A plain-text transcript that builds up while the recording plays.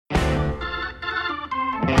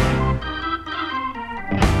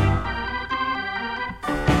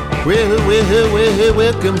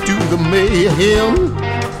Welcome to the mayhem.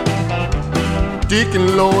 Dick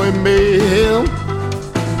and Lloyd mayhem.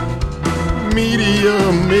 Media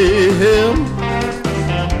mayhem.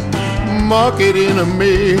 Marketing a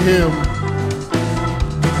mayhem.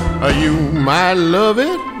 You might love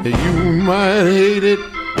it, you might hate it.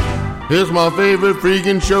 It's my favorite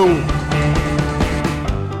freaking show.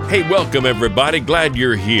 Hey, welcome everybody. Glad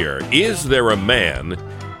you're here. Is there a man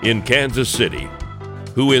in Kansas City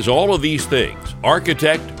who is all of these things?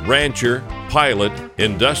 Architect, rancher, pilot,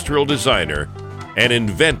 industrial designer, and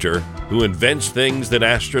inventor who invents things that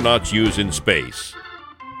astronauts use in space,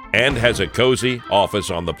 and has a cozy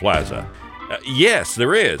office on the plaza. Yes,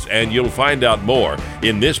 there is, and you'll find out more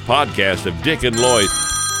in this podcast of Dick and Lloyd.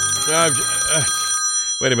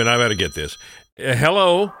 Wait a minute, I better get this.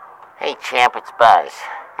 Hello? Hey, champ, it's Buzz.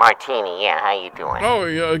 Martini, yeah, how you doing?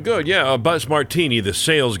 Oh, good, yeah, Buzz Martini, the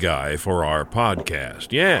sales guy for our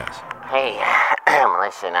podcast, yes. Hey,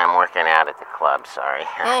 listen, I'm working out at the club, sorry.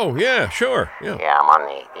 Oh, yeah, sure, yeah. Yeah, I'm on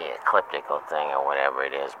the elliptical thing or whatever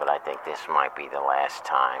it is, but I think this might be the last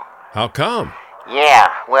time. How come? Yeah,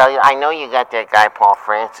 well, I know you got that guy Paul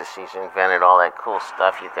Francis. He's invented all that cool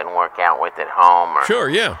stuff you can work out with at home or Sure,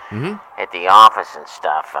 yeah. at the office and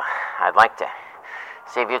stuff. I'd like to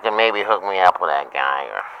see if you can maybe hook me up with that guy.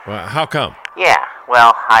 Or Well, how come? Yeah,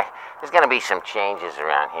 well, there's going to be some changes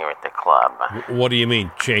around here at the club. What do you mean,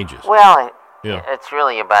 changes? Well, Yeah. it's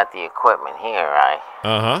really about the equipment here.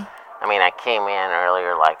 Uh-huh, I mean, I came in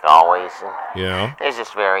earlier like always, and yeah. there's this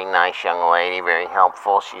very nice young lady, very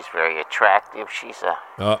helpful. She's very attractive. She's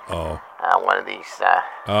Uh-oh, one of these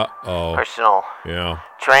personal yeah,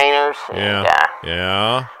 trainers. And,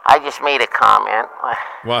 yeah. I just made a comment.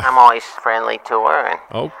 What? I'm always friendly to her, and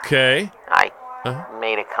Okay. I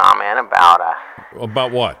made a comment about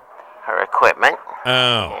About what? her equipment. Oh,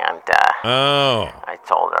 And I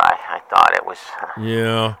told her I thought it was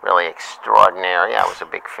yeah, really extraordinary. I was a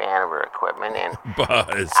big fan of her equipment, and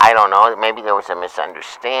Buzz. I don't know, maybe there was a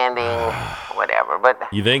misunderstanding, whatever. But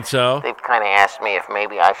You think so? they've kind of asked me if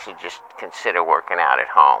maybe I should just consider working out at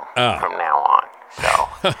home from now on.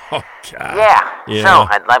 So, Oh, God. yeah. So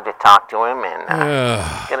I'd love to talk to him, and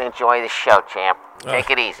Uh, gonna enjoy the show, champ.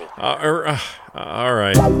 Take it easy. all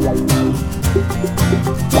right.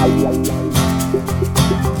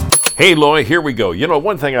 Hey, Lloyd, here we go. You know,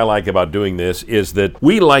 one thing I like about doing this is that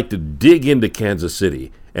we like to dig into Kansas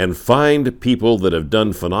City and find people that have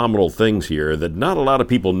done phenomenal things here that not a lot of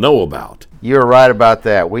people know about. You're right about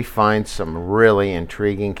that. We find some really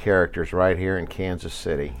intriguing characters right here in Kansas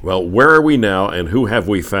City. Well, where are we now, and who have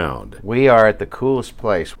we found? We are at the coolest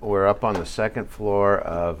place. We're up on the second floor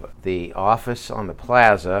of the office on the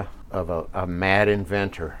plaza of a mad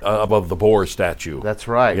inventor. Above the Boar statue. That's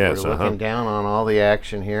right. Yes, we're looking down on all the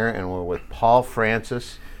action here, and we're with Paul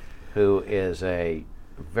Francis, who is a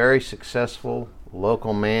very successful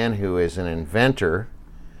local man who is an inventor,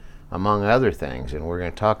 among other things, and we're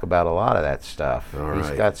going to talk about a lot of that stuff. All He's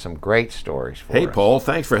right. got some great stories for Hey, us. Paul,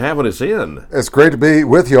 thanks for having us in. It's great to be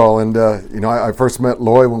with y'all, and I first met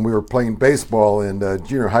Lloyd when we were playing baseball in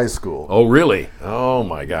junior high school. Oh, really? Oh,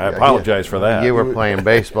 my God. I apologize for that. You were playing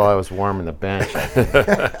baseball. I was warming the bench.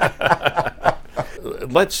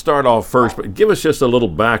 Let's start off first, but give us just a little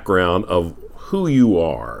background of who you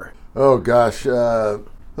are. Oh gosh,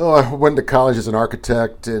 I went to college as an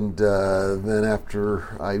architect, and then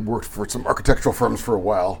after I worked for some architectural firms for a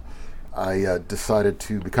while, I decided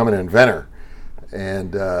to become an inventor,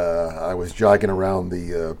 and I was jogging around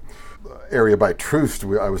the area by Troost.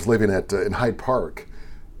 I was living in Hyde Park.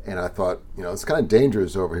 And I thought, it's kind of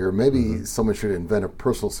dangerous over here. Maybe someone should invent a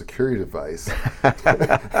personal security device.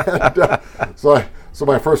 So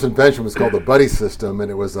my first invention was called the Buddy System, and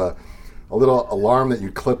it was a little alarm that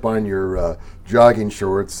you'd clip on your jogging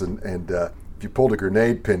shorts, and if you pulled a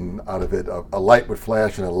grenade pin out of it, a light would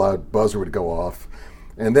flash and a loud buzzer would go off.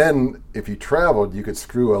 And then if you traveled, you could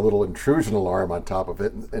screw a little intrusion alarm on top of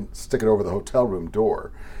it and stick it over the hotel room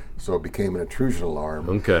door. So it became an intrusion alarm.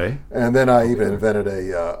 Okay. And then I even invented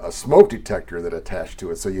a smoke detector that attached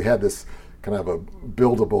to it. So you had this kind of a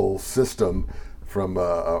buildable system from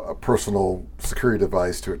a personal security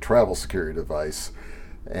device to a travel security device.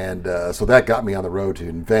 And so that got me on the road to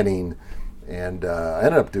inventing. And I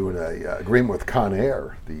ended up doing an agreement with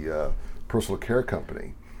Conair, the personal care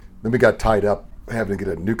company. Then we got tied up having to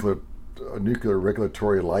get a nuclear a nuclear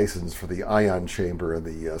regulatory license for the ion chamber and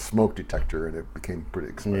the smoke detector, and it became pretty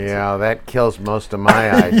expensive. Yeah, that kills most of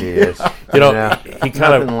my ideas. You know, he kind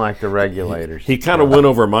nothing of like the regulators. he kind of went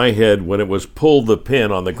over my head when it was pull the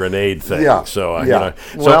pin on the grenade thing. Yeah, So, yeah. You know,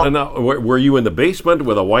 Well- so now, were you in the basement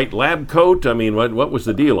with a white lab coat? I mean, what was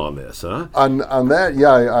the deal on this, huh? On that,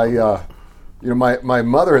 yeah, I my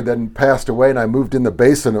mother had then passed away, and I moved in the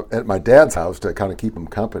basement at my dad's house to kind of keep him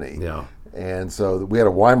company. Yeah. And so we had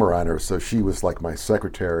a Weimaraner, so she was like my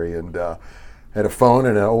secretary, and had a phone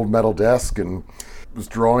and an old metal desk, and was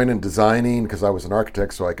drawing and designing because I was an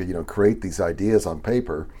architect, so I could create these ideas on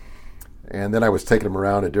paper. And then I was taking them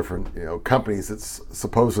around to different companies that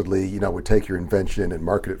supposedly would take your invention and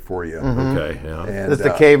market it for you. Okay, yeah. And That's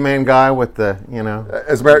the caveman guy with the,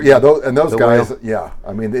 as a matter, yeah, those guys, wheel. yeah.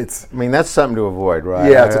 I mean, it's. I mean, that's something to avoid, right?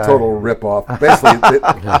 Yeah, it's a total rip-off. Basically,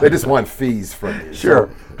 they just want fees from you. Sure.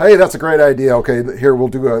 So, hey, that's a great idea. Okay, here, we'll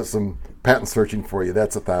do some patent searching for you.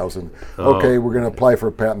 That's $1,000. Okay, we're going to apply for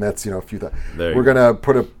a patent. That's, a few thousand. There you We're going to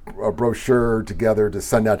put a brochure together to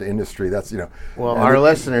send out to industry. That's, Well, and our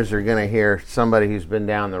listeners are going to hear somebody who's been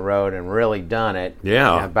down the road and really done it.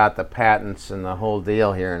 Yeah. About the patents and the whole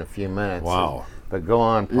deal here in a few minutes. Wow. But go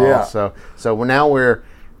on, Paul. Yeah. So now we're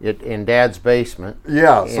in Dad's basement.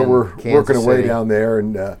 Yeah, so in we're Kansas working away City. down there,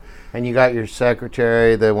 and And you got your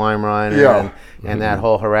secretary, the Weimaraner, Yeah. and that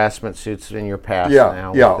whole harassment suit's in your past yeah,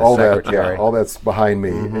 now. yeah, with the all that, secretary. all that's behind me,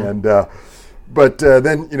 and but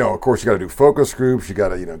then of course you got to do focus groups, you got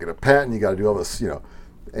to get a patent, you got to do all this,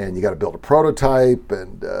 and you got to build a prototype,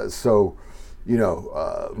 and so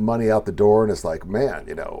money out the door, and it's like, man,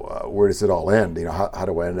 where does it all end? How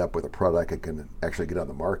do I end up with a product that can actually get on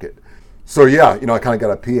the market? So yeah, I kind of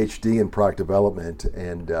got a PhD in product development,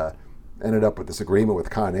 and ended up with this agreement with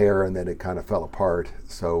Con Air, and then it kind of fell apart.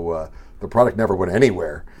 So the product never went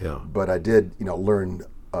anywhere. Yeah. But I did, learn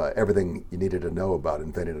everything you needed to know about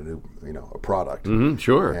inventing a new, a product. Mm-hmm,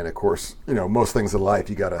 sure. And of course, most things in life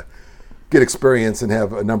you got to get experience and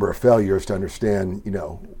have a number of failures to understand,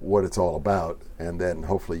 what it's all about, and then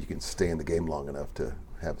hopefully you can stay in the game long enough to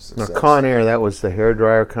have Now, success. Con Air, that was the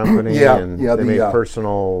hairdryer company, Yeah, and yeah, they the, made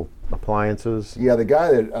personal appliances. Yeah, the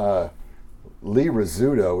guy that Lee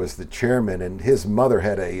Rizzuto is the chairman, and his mother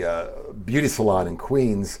had a beauty salon in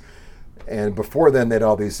Queens. And before then, they had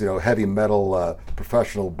all these, heavy metal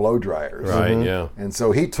professional blow dryers. Right, yeah. And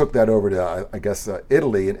so he took that over to, I guess,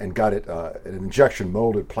 Italy, and got it an injection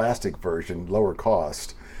molded plastic version, lower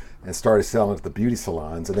cost, and started selling it to the beauty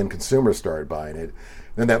salons. And then consumers started buying it.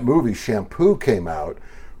 Then that movie Shampoo came out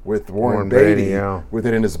with Warren Beatty yeah. with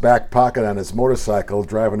it in his back pocket on his motorcycle,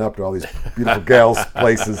 driving up to all these beautiful gals'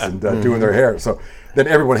 places and doing their hair. So then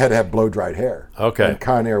everyone had to have blow dried hair. Okay. And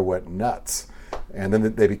Con Air went nuts. And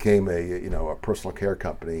then they became a personal care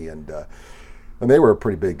company, and they were a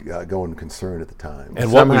pretty big going concern at the time.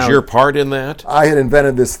 And what was Somehow- your part in that? I had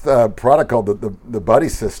invented this product called the Buddy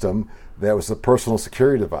System that was a personal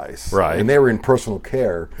security device. Right. And they were in personal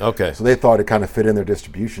care. Okay. So they thought it kind of fit in their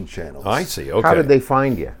distribution channels. I see. Okay. How did they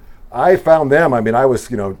find you? I found them. I mean, I was,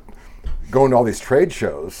 going to all these trade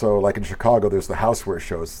shows. So like in Chicago, there's the Houseware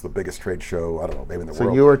show. It's the biggest trade show, I don't know, maybe in the So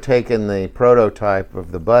world. you were taking the prototype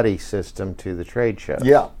of the Buddy system to the trade show.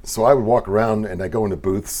 Yeah. So I would walk around and I go into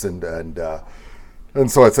booths and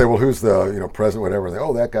so I'd say, well, who's the president, whatever. And they,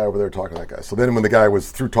 oh, that guy over there talking to that guy. So then when the guy was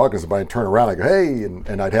through talking to somebody, I'd turn around, I go, hey,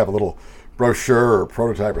 and I'd have a little brochure or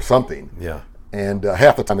prototype or something. Yeah. And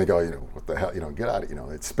half the time they go, what the hell, get out of it.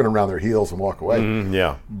 They'd spin around their heels and walk away.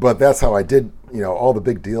 Yeah. But that's how I did, all the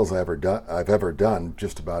big deals I've ever done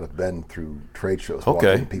just about have been through trade shows, Okay.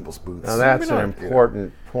 walking in people's booths. Now that's an not,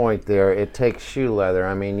 important point there. It takes shoe leather.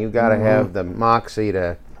 I mean, you got to have the moxie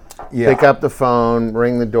to Yeah. pick up the phone,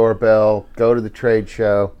 ring the doorbell, go to the trade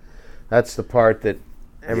show. That's the part that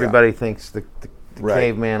everybody thinks the Right.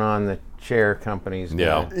 caveman on the chair company's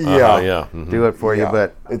Yeah. gonna Yeah. Yeah. Mhm. do it for you. Yeah.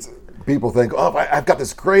 But it's people think, oh, I've got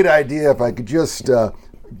this great idea. If I could just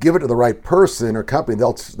give it to the right person or company,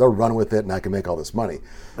 they'll run with it, and I can make all this money.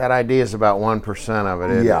 that idea is about 1% of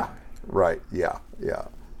it, isn't Yeah, it? right. Yeah, yeah.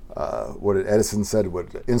 What did Edison said? What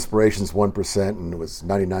inspiration's 1%, and it was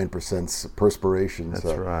 99% perspiration. That's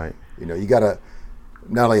so, right. You got to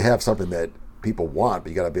not only have something that people want, but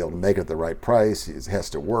you got to be able to make it at the right price. It has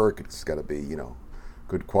to work. It's got to be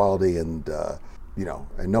good quality, and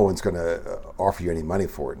and no one's going to offer you any money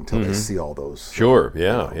for it until they see all those Sure.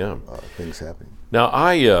 Yeah. Yeah. things happening. Now,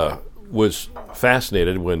 I was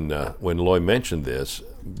fascinated when Loy mentioned this,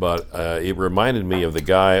 but it reminded me of the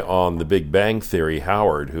guy on The Big Bang Theory,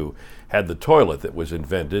 Howard, who had the toilet that was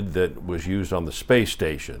invented that was used on the space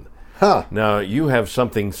station. Huh. Now, you have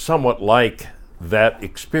something somewhat like that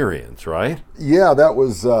experience, right? Yeah, that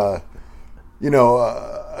was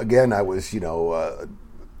Again, I was,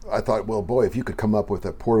 I thought, well, boy, if you could come up with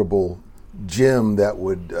a portable gym that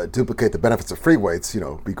would duplicate the benefits of free weights,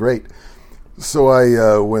 be great. So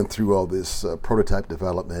I went through all this prototype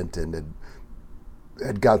development and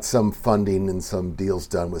had got some funding and some deals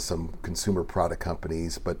done with some consumer product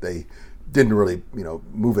companies, but they didn't really,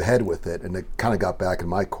 move ahead with it, and it kind of got back in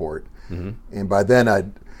my court. Mm-hmm. And by then I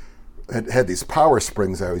had these power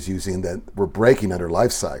springs I was using that were breaking under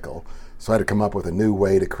life cycle, so I had to come up with a new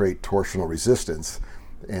way to create torsional resistance.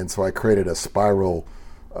 And so I created a spiral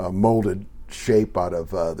molded shape out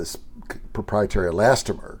of this proprietary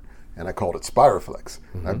elastomer, and I called it Spiroflex.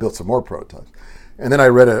 Mm-hmm. I built some more prototypes. And then I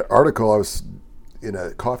read an article. I was in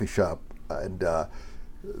a coffee shop, and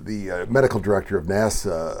the medical director of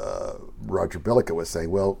NASA, Roger Belica, was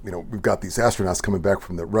saying, well, we've got these astronauts coming back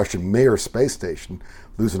from the Russian Mir space station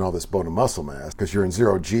losing all this bone and muscle mass because you're in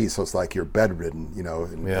 0G, so it's like you're bedridden,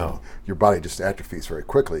 and your body just atrophies very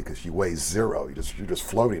quickly because you weigh zero. You're just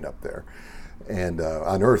floating up there. And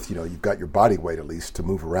on Earth, you've got your body weight at least to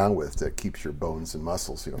move around with that keeps your bones and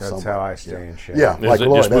muscles, That's somewhat. how I stay in shape. Yeah, like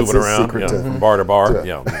Lloyd, just that's moving his around secret from bar to bar.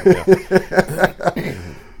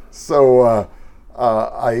 So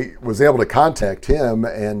I was able to contact him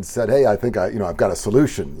and said, hey, I think I've got a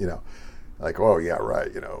solution. Like, oh yeah,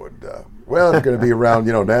 right. And well, I'm going to be around.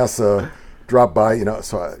 NASA drop by.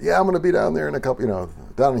 So I'm going to be down there in a couple.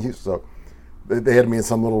 Down in Houston. So they had me in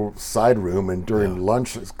some little side room, and during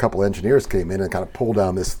lunch, a couple engineers came in and kind of pulled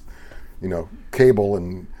down this, cable.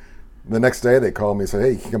 And the next day they called me and said,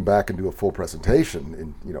 hey, you can come back and do a full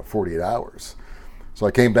presentation in 48 hours. So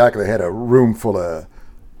I came back and they had a room full of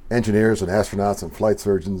engineers and astronauts and flight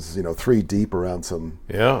surgeons, 3 deep around some,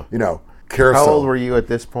 carousel. How old were you at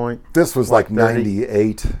this point? This was like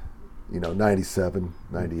 98, 97,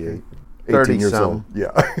 98. 18 years old.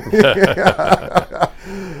 Yeah.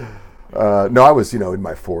 No, I was, in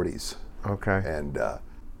my 40s. Okay. And, at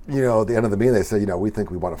the end of the meeting, they said, we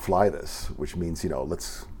think we want to fly this, which means, we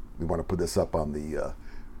want to put this up on the,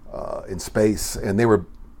 in space. And they were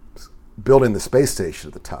building the space station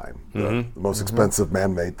at the time, the most expensive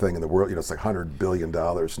man-made thing in the world. It's like $100 billion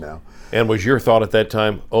now. And was your thought at that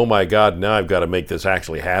time, oh my God, now I've got to make this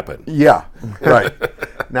actually happen? Yeah, right.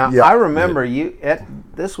 Now, I remember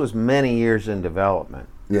this was many years in development.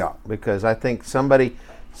 Yeah. Because I think some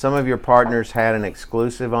of your partners had an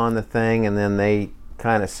exclusive on the thing, and then they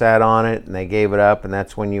kind of sat on it, and they gave it up, and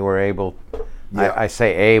that's when you were able, I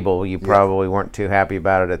say able, you probably weren't too happy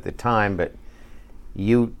about it at the time, but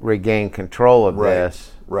you regained control of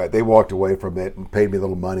this. Right. They walked away from it and paid me a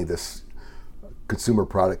little money, this consumer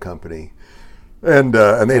product company. And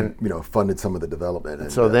they funded some of the development. And,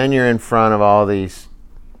 so then you're in front of all these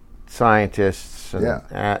scientists and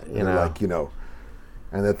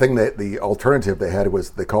and the thing the alternative they had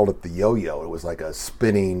was, they called it the yo-yo. It was like a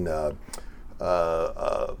spinning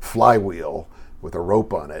flywheel with a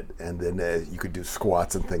rope on it, and then you could do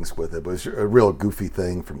squats and things with it. It was a real goofy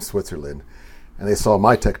thing from Switzerland. And they saw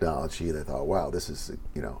my technology, and they thought, wow, this is,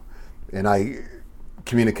 and I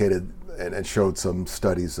communicated and showed some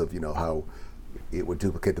studies of, how it would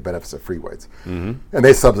duplicate the benefits of free weights. Mm-hmm. And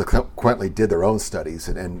they subsequently did their own studies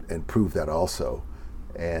and proved that also.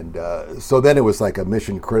 And so then it was like a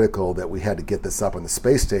mission critical that we had to get this up on the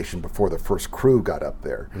space station before the first crew got up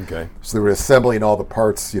there. Okay. So they were assembling all the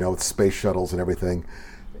parts, with space shuttles and everything.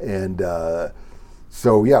 And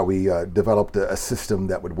so we developed a system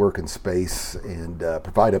that would work in space and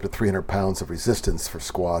provide up to 300 pounds of resistance for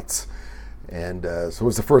squats. And so it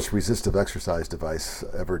was the first resistive exercise device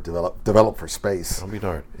ever developed for space. I'll be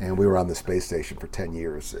darned. And we were on the space station for 10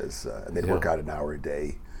 years, and they'd work out an hour a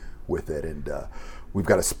day with it. And we've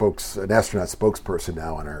got an astronaut spokesperson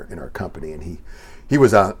now in our company, and he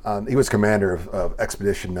was commander of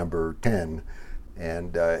expedition number 10.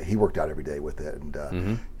 And he worked out every day with it.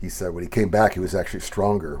 And he said when he came back, he was actually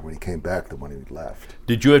stronger when he came back than when he left.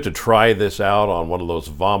 Did you have to try this out on one of those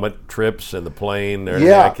vomit trips in the plane or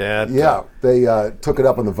anything like that? Yeah. They took it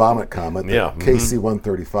up on the Vomit Comet, the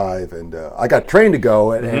KC-135. And I got trained to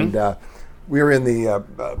go. And we were in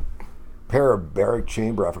the parabaric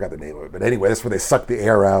chamber. I forgot the name of it. But anyway, that's where they suck the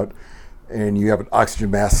air out. And you have an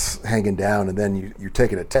oxygen mask hanging down. And then you're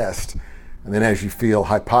taking a test. And then as you feel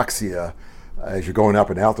hypoxia, as you're going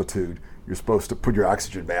up in altitude, you're supposed to put your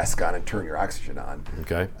oxygen mask on and turn your oxygen on.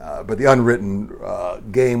 Okay. But the unwritten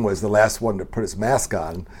game was the last one to put his mask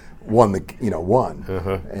on won.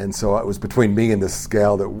 And so it was between me and this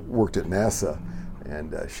gal that worked at NASA,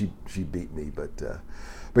 and she beat me. But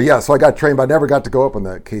yeah, so I got trained. But I never got to go up on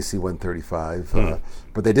the KC-135.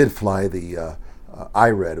 But they did fly the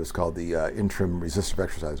IRED. It was called the Interim Resistive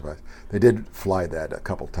Exercise Device. They did fly that a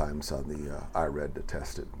couple times on the IRED to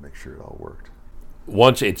test it and make sure it all worked.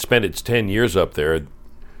 Once it spent its 10 years up there,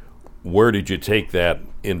 where did you take that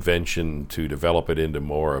invention to develop it into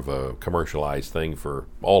more of a commercialized thing for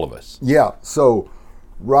all of us? Yeah, so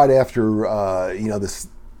right after this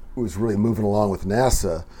was really moving along with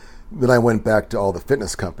NASA, then I went back to all the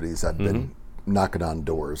fitness companies I'd been knocking on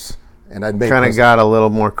doors, and I'd made Kind of got a little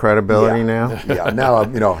more credibility now. Yeah, now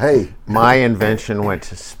I'm hey, My invention went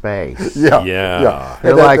to space. Yeah.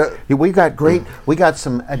 They're like, we got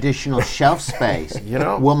some additional shelf space.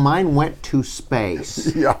 Well, mine went to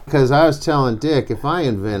space. Yeah. Because I was telling Dick, if I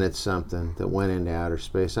invented something that went into outer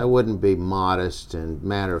space, I wouldn't be modest and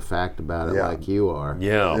matter of fact about it like you are.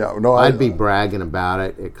 Yeah. No, I'd be bragging about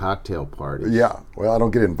it at cocktail parties. Yeah. Well, I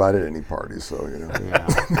don't get invited to any parties, so Yeah.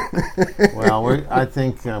 Well, I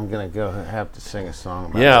think I'm gonna go have to sing a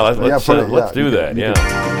song about Yeah, it. let's do that. Yeah.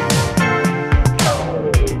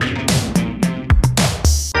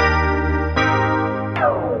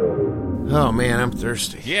 Oh man, I'm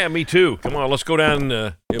thirsty. Yeah, me too. Come on, let's go down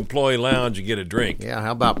to Employee Lounge and get a drink. Yeah,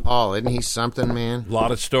 how about Paul? Isn't he something, man? A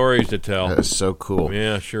lot of stories to tell. That is so cool.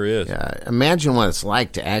 Yeah, sure is. Yeah, imagine what it's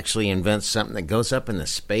like to actually invent something that goes up in the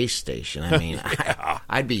space station. I mean,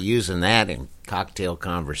 I'd be using that in cocktail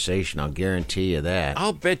conversation. I'll guarantee you that.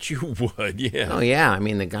 I'll bet you would, yeah. Oh, yeah. I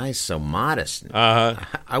mean, the guy's so modest. I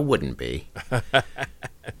wouldn't be.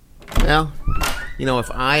 Well,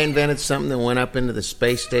 if I invented something that went up into the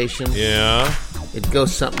space station, Yeah. it'd go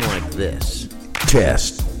something like this.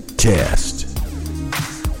 Test.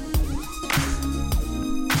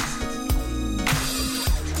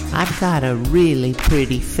 I've got a really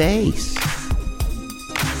pretty face.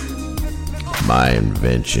 My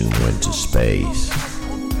invention went to space.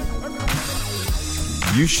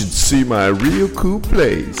 You should see my real cool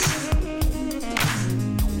place.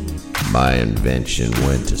 My invention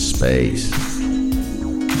went to space.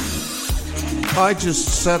 I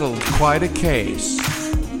just settled quite a case.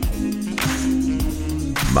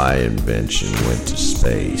 My invention went to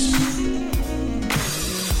space.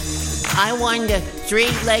 I won the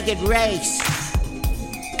three-legged race.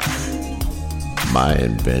 My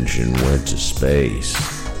invention went to space.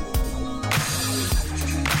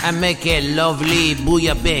 I make a lovely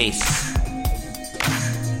bouillabaisse.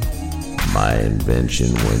 My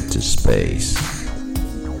invention went to space.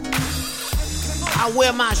 I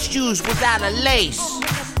wear my shoes without a lace.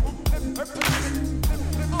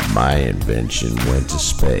 My invention went to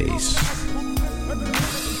space.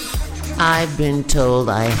 I've been told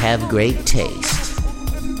I have great taste.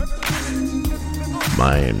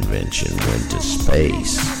 My invention went to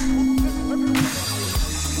space.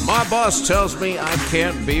 My boss tells me I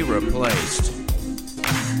can't be replaced.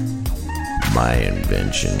 My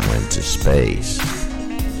invention went to space.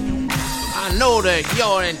 I know that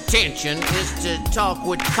your intention is to talk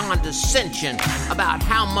with condescension about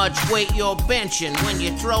how much weight you're benching when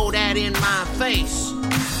you throw that in my face.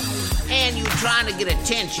 And you trying to get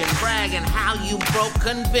attention, bragging how you broke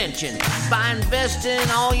convention by investing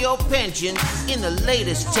all your pension in the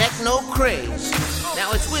latest techno craze.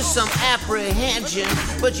 Now it's with some apprehension,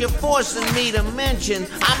 but you're forcing me to mention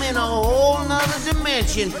I'm in a whole nother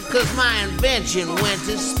dimension, cause my invention went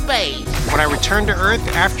to space. When I returned to Earth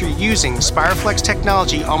after using Spireflex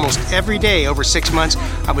technology almost every day over 6 months,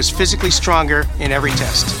 I was physically stronger in every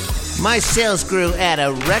test. My sales grew at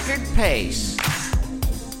a record pace.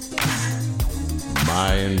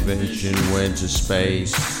 My invention went to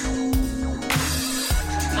space.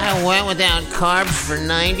 I went without carbs for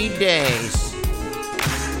 90 days.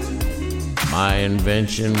 My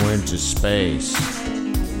invention went to space.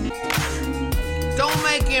 Don't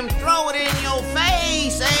make him throw it in your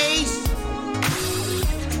face, Ace.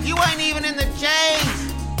 You ain't even in the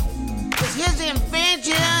chase. Cause his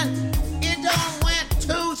invention, it don't went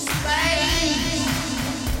to space.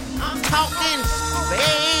 I'm talking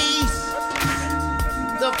space.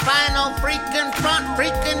 The final freaking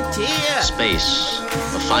frontier. Space,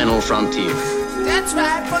 the final frontier. That's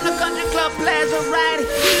right, from the Country Club Plaza right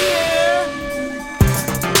here.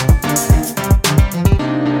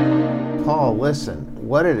 Paul, listen,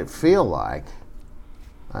 what did it feel like?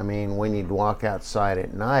 I mean, when you'd walk outside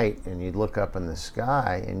at night and you'd look up in the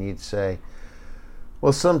sky and you'd say,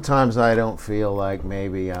 well, sometimes I don't feel like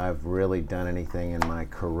maybe I've really done anything in my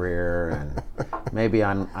career, and maybe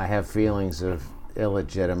I have feelings of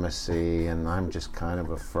illegitimacy and I'm just kind of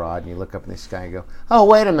a fraud. And you look up in the sky and go, oh,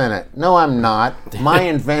 wait a minute. No, I'm not. My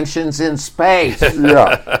invention's in space.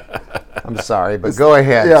 yeah. I I'm sorry, but go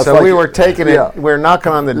ahead. Yeah, so we were taking it. We're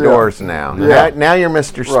knocking on the doors now. Yeah. Now you're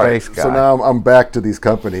Mr. Space Guy. So now I'm back to these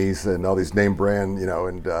companies and all these name brand,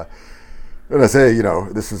 and I say,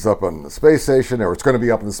 this is up on the space station, or it's going to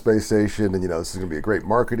be up on the space station, and this is going to be a great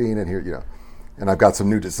marketing, and here, and I've got some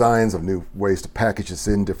new designs of new ways to package this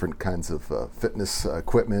in, different kinds of fitness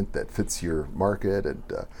equipment that fits your market, and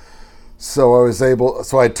so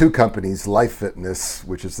I had two companies, Life Fitness,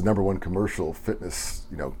 which is the number one commercial fitness,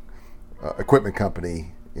 equipment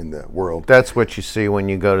company in the world. That's what you see when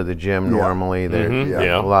you go to the gym normally. There's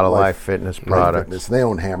a lot of Life Fitness products. Life Fitness. They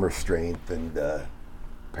own Hammer Strength and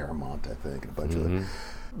Paramount, I think, and a bunch of them.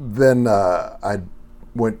 Then I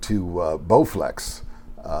went to Bowflex,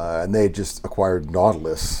 and they just acquired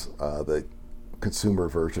Nautilus, the consumer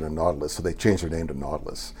version of Nautilus, so they changed their name to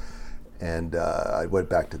Nautilus. And I went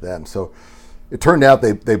back to them. So it turned out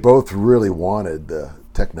they both really wanted the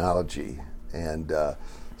technology. And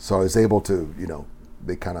so I was able to,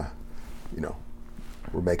 they kind of,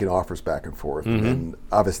 were making offers back and forth. And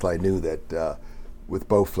obviously I knew that with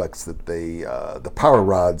Bowflex that the power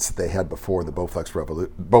rods they had before in the Bowflex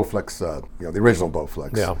the original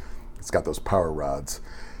Bowflex, it's got those power rods.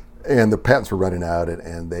 And the patents were running out,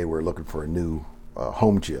 and they were looking for a new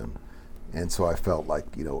home gym. And so I felt like,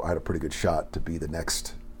 I had a pretty good shot to be the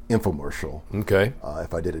next infomercial. Okay.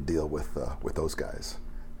 If I did a deal with those guys.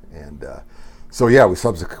 And so we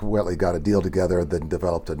subsequently got a deal together, then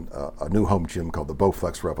developed a new home gym called the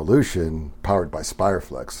Bowflex Revolution, powered by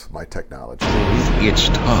Spireflex, my technology. Its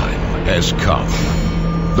time has come.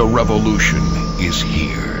 The revolution is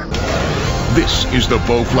here. This is the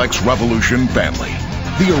Bowflex Revolution family.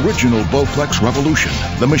 The original Bowflex Revolution,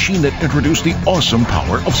 the machine that introduced the awesome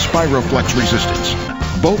power of Spiroflex resistance.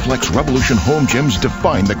 Bowflex Revolution home gyms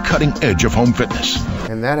define the cutting edge of home fitness.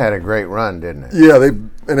 And that had a great run, didn't it? Yeah,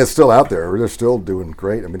 and it's still out there. They're still doing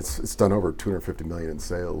great. I mean, it's done over $250 million in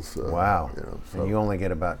sales. Wow. And you only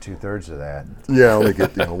get about 2/3 of that. Yeah, I only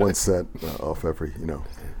get 1 cent off every.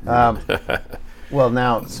 Well,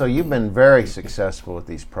 now, so you've been very successful with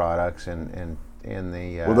these products, and in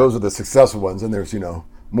the well, those are the successful ones, and there's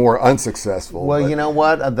more unsuccessful. Well, you know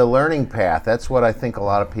what? The learning path, that's what I think a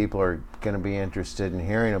lot of people are going to be interested in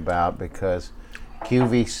hearing about, because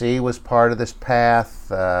QVC was part of this path,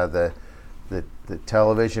 the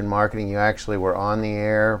television marketing. You actually were on the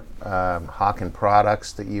air, hawking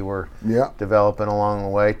products that you were developing along the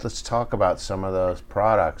way. Let's talk about some of those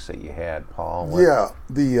products that you had, Paul.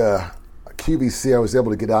 The QVC, I was able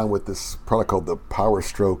to get on with this product called the Power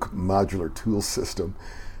Stroke Modular Tool System.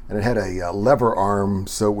 And it had a lever arm,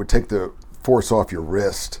 so it would take the force off your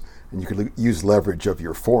wrist, and you could use leverage of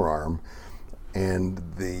your forearm. And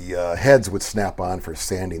the heads would snap on for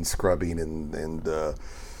sanding, scrubbing, and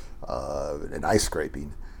ice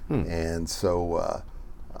scraping. And so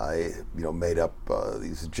I, made up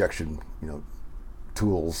these injection,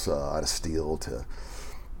 tools out of steel to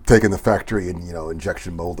take in the factory and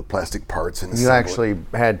injection mold the plastic parts. And you actually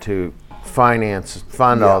had to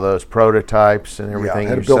fund all those prototypes and everything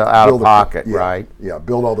out of pocket, right? Yeah,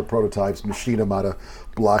 build all the prototypes, machine them out of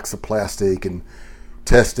blocks of plastic, and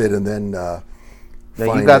test it, and then.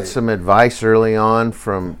 Now you got some advice early on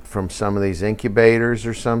from some of these incubators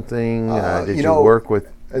or something. Did you work with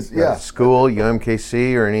school,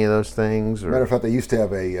 UMKC, or any of those things? Matter of fact, they used to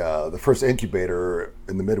have the first incubator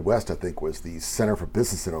in the Midwest, I think, was the Center for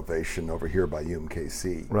Business Innovation over here by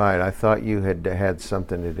UMKC. Right. I thought you had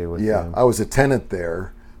something to do with them. I was a tenant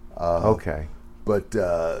there. Okay. But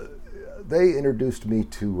they introduced me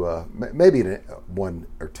to maybe one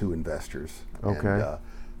or two investors. Okay. And,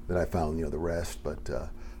 then I found the rest. But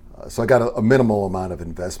so I got a minimal amount of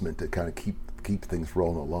investment to kind of keep things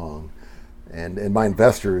rolling along. And my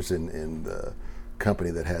investors in the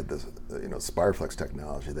company that had the Spireflex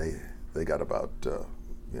technology, they got about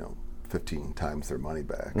 15 times their money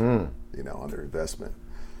back, on their investment.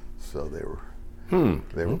 So they were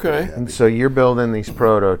okay. And so you're building these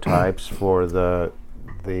prototypes for the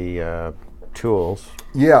tools.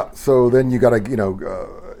 Yeah. So then you got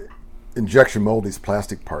to injection mold these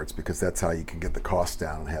plastic parts, because that's how you can get the cost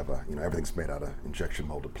down and have everything's made out of injection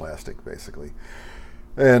molded plastic basically.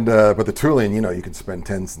 And but the tooling, you can spend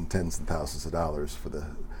tens and thousands of dollars for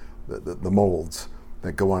the molds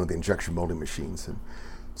that go onto the injection molding machines. And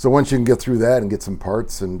so once you can get through that and get some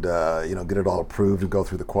parts and get it all approved and go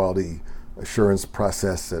through the quality assurance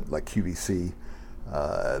process at like QVC,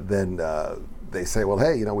 then they say, well,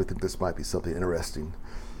 hey, we think this might be something interesting.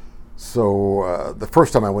 So the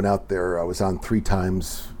first time I went out there, I was on 3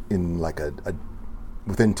 times in like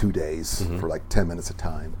within 2 days for like 10 minutes a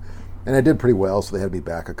time. And I did pretty well, so they had me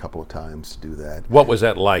back a couple of times to do that. What was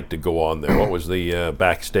that like to go on there? What was the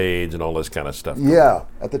backstage and all this kind of stuff? Yeah,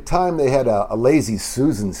 at the time they had a Lazy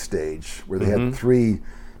Susan stage where they had 3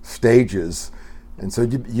 stages, and so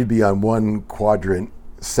you'd be on one quadrant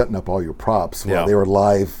setting up all your props while they were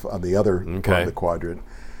live on the other part of the quadrant.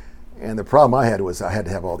 And the problem I had was I had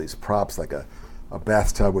to have all these props, like a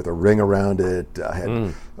bathtub with a ring around it. I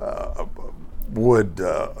had wood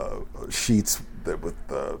sheets with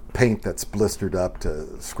paint that's blistered up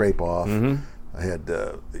to scrape off. I had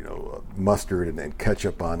mustard and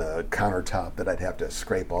ketchup on a countertop that I'd have to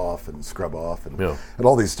scrape off and scrub off, and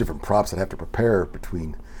all these different props I'd have to prepare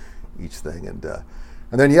between each thing.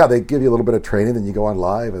 And then they give you a little bit of training, then you go on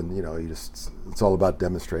live, and it's all about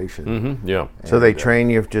demonstration. So they train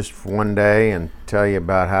you just for one day and tell you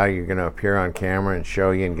about how you're going to appear on camera and show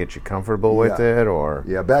you and get you comfortable with it, or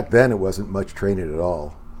back then it wasn't much training at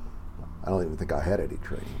all. I don't even think I had any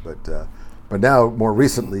training, but now more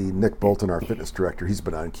recently, Nick Bolton, our fitness director, he's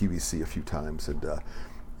been on QVC a few times, and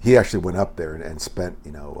he actually went up there and spent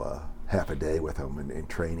half a day with them in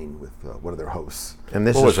training with one of their hosts. And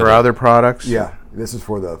this is for other products? Yeah, this is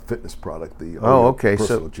for the fitness product. The okay.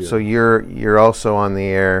 So you're also on the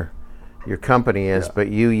air. Your company is, but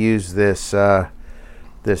you use this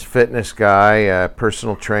this fitness guy,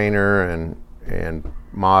 personal trainer and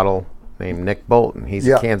model named Nick Bolton. He's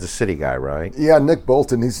a Kansas City guy, right? Yeah, Nick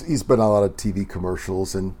Bolton. He's been on a lot of TV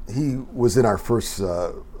commercials, and he was in our first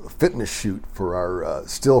fitness shoot for our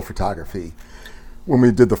still photography when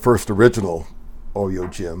we did the first original Oyo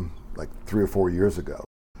Gym, like 3 or 4 years ago.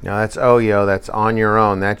 Now that's Oyo. That's On Your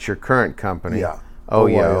Own. That's your current company. Yeah.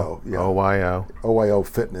 Oyo. OYO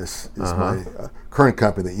Fitness is my current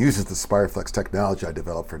company that uses the Spireflex technology I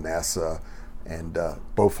developed for NASA and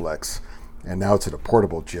Bowflex, and now it's in a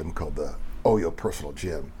portable gym called the Oyo Personal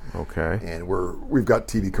Gym. Okay. And we've got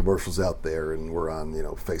TV commercials out there, and we're on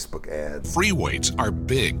Facebook ads. Free weights are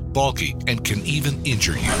big, bulky, and can even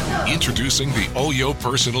injure you. Introducing the Oyo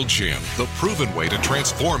Personal Gym, the proven way to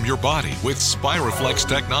transform your body with Spireflex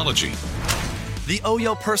technology. The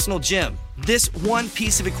Oyo Personal Gym. This one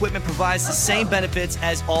piece of equipment provides the same benefits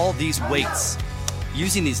as all these weights.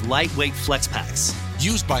 Using these lightweight flex packs.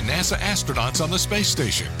 Used by NASA astronauts on the space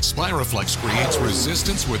station, Spireflex creates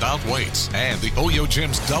resistance without weights. And the Oyo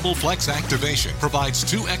Gym's double flex activation provides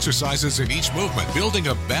 2 exercises in each movement, building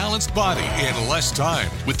a balanced body in less time.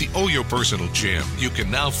 With the Oyo Personal Gym, you can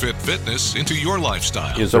now fit fitness into your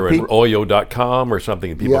lifestyle. Is there an Oyo.com or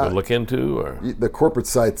something people can look into? Or? The corporate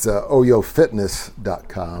site's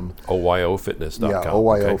OyoFitness.com. OYOFitness.com. Yeah,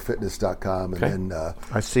 OYOFitness.com. Okay. And then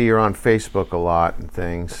I see you're on Facebook a lot and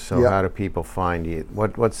things. So how do people find you?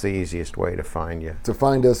 What's the easiest way to find you? To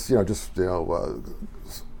find us, just Google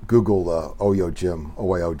Oyo Gym,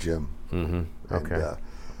 OYO Gym. Okay. And,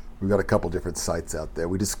 we've got a couple different sites out there.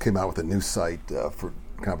 We just came out with a new site for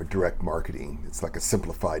kind of a direct marketing. It's like a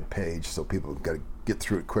simplified page, so people got to get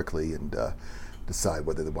through it quickly and decide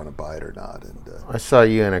whether they want to buy it or not. And I saw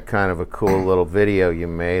you in a kind of a cool little video you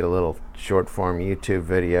made, a little short form YouTube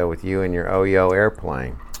video with you and your Oyo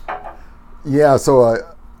airplane. Yeah, so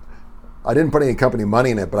I didn't put any company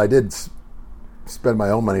money in it, but I did spend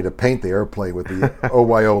my own money to paint the airplane with the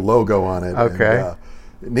OYO logo on it. Okay. And,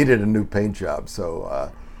 it needed a new paint job,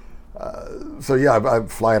 so I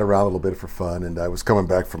fly it around a little bit for fun. And I was coming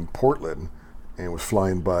back from Portland and was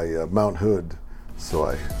flying by Mount Hood, so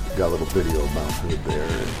I got a little video of Mount Hood there.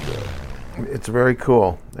 And, it's very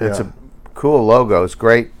cool. It's a cool logo. It's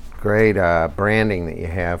great branding that you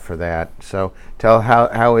have for that. So tell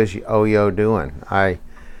how is Oyo doing?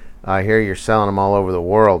 I hear you're selling them all over the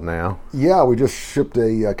world now. Yeah, we just shipped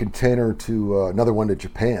a container to another one to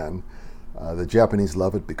Japan. The Japanese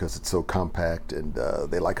love it because it's so compact, and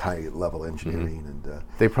they like high-level engineering. And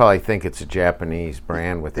they probably think it's a Japanese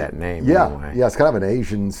brand with that name. Yeah, anyway. Yeah, it's kind of an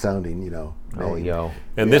Asian-sounding, name. Oyo.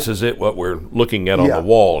 And this is what we're looking at on the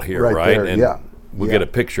wall here, right? There, and we'll get a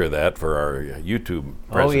picture of that for our YouTube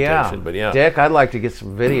presentation. Oh, yeah. But Dick, I'd like to get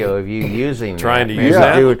some video of you using trying that. to use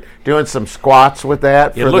that? Doing some squats with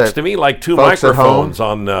that. It looks to me like 2 microphones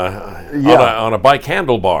on a bike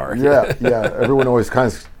handlebar. Yeah. Everyone always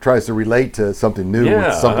kind of tries to relate to something new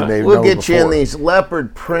with something they've known before. We'll get you in these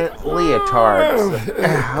leopard print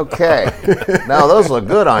leotards. Okay. Now, those look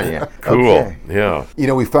good on you. Cool. Okay. Yeah.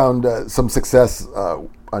 We found some success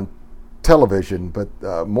on television,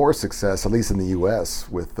 but more success, at least in the U.S.,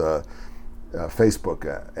 with Facebook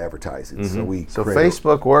advertising. So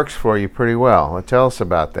Facebook works for you pretty well. Tell us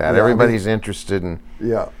about that. Everybody's interested in.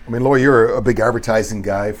 Yeah, Lloyd, you're a big advertising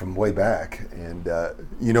guy from way back, and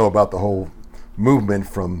you know about the whole movement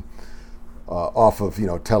from off of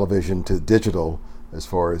television to digital. as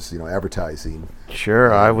far as advertising.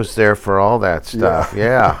 Sure, I was there for all that stuff.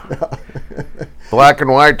 Yeah. Black and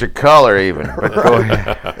white to color, even. But go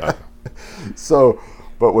ahead. So,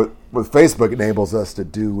 but what Facebook enables us to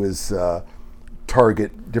do is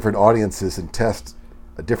target different audiences and test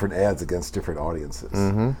different ads against different audiences,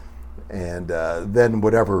 and then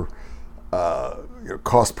whatever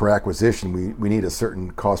cost per acquisition, we need a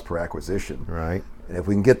certain cost per acquisition, right? And if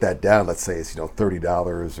we can get that down, let's say it's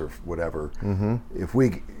 $30 or whatever, if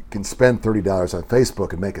we can spend $30 on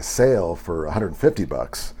Facebook and make a sale for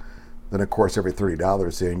 $150, then of course every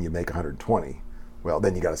 $30 in you make $120. Well,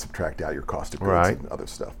 then you got to subtract out your cost of goods and other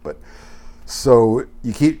stuff. But so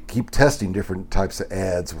you keep testing different types of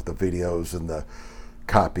ads with the videos and the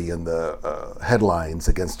copy and the headlines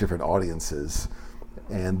against different audiences,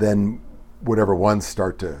 and then whatever ones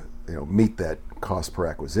start to meet that cost per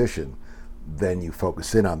acquisition, then you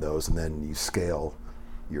focus in on those, and then you scale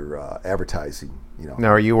your advertising. Now,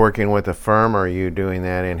 are you working with a firm, or are you doing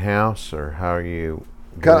that in house, or how are you?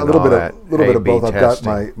 Got a little bit of both. I've got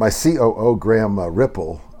my COO Graham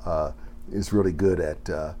Ripple is really good at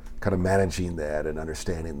kind of managing that and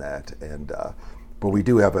understanding that, and but we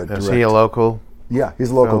do have a direct. Is he a local? Yeah,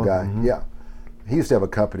 he's a local guy. Yeah, he used to have a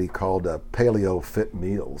company called Paleo Fit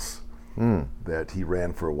Meals that he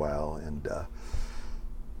ran for a while, and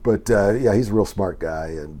but yeah, he's a real smart guy,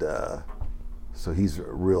 and so he's a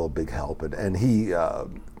real big help, and he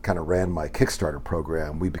kind of ran my Kickstarter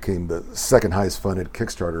program. We became the second highest funded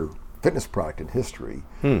Kickstarter fitness product in history,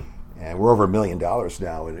 and we're over $1 million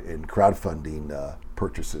now in crowdfunding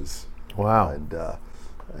purchases. Wow! And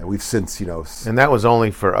we've since and that was only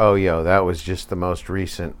for OYO. That was just the most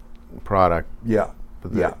recent product. Yeah.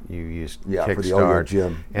 You used Kickstarter for the OYO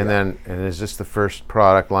gym. And then is this the first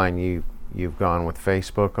product line you've gone with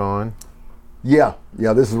Facebook on? Yeah.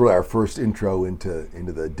 This is really our first intro into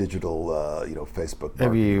the digital, Facebook.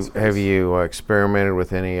 Have you experimented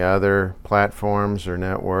with any other platforms or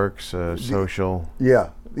networks, social?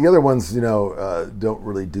 Yeah, the other ones, don't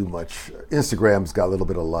really do much. Instagram's got a little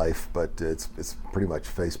bit of life, but it's pretty much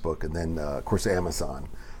Facebook, and then of course Amazon.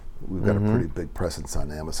 We've got a pretty big presence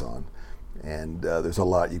on Amazon, and there's a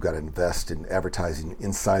lot you've got to invest in advertising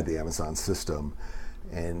inside the Amazon system.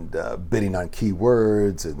 And bidding on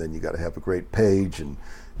keywords, and then you got to have a great page, and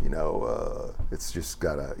it's just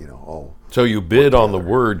got to all. So you bid on the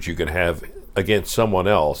words you can have against someone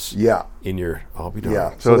else. Yeah. In your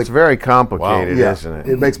Yeah. So it's very complicated, isn't it?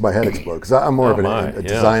 It makes my head explode because I'm more of a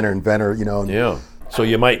designer, inventor, Yeah. So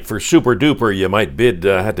you might, for super duper, you might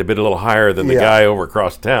have to bid a little higher than the guy over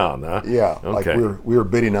across town, huh? Yeah. Okay. Like we were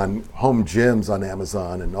bidding on home gyms on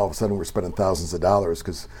Amazon, and all of a sudden we're spending thousands of dollars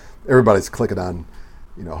because everybody's clicking on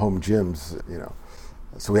home gyms,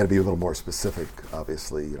 so we had to be a little more specific,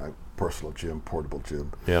 obviously, personal gym, portable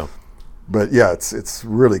gym. Yeah. But yeah, it's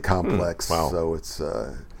really complex. Wow. So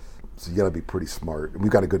so you got to be pretty smart. And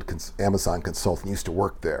we've got a good Amazon consultant, used to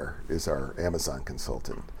work there, is our Amazon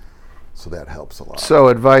consultant. So that helps a lot. So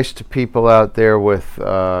advice to people out there with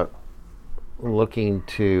looking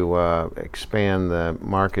to expand the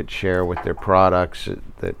market share with their products,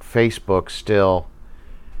 that Facebook still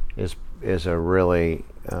is a really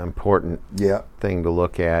important thing to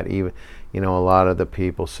look at. Even a lot of the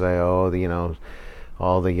people say, all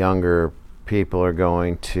the younger people are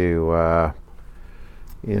going to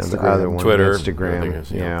the other one, Twitter,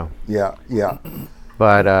 Instagram. Yeah.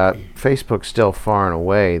 But Facebook's still far and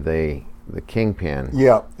away the kingpin.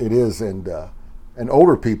 Yeah, it is, and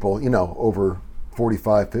older people, over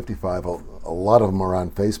 45, 55, a lot of them are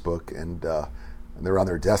on Facebook, and they're on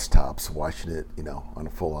their desktops watching it, on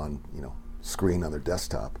a full-on, screen on their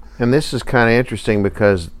desktop. And this is kind of interesting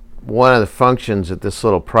because one of the functions at this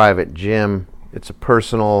little private gym, it's a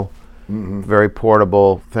personal, very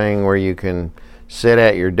portable thing where you can sit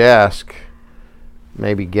at your desk,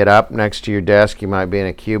 maybe get up next to your desk. You might be in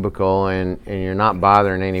a cubicle, and you're not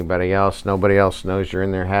bothering anybody else. Nobody else knows you're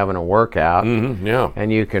in there having a workout.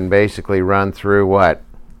 And you can basically run through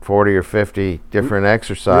 40 or 50 different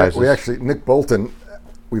exercises. We actually, Nick Bolton,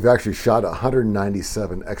 we've actually shot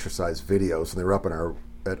 197 exercise videos, and they're up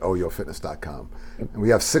at oyofitness.com. And we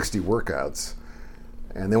have 60 workouts.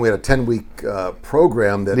 And then we had a 10-week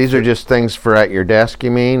program that... These are just things for at your desk,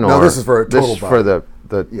 you mean? No, this is for a total This is for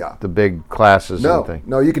the big classes and things?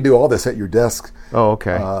 No, you can do all this at your desk. Oh,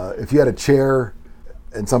 okay. If you had a chair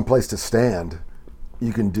and some place to stand,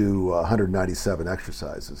 you can do 197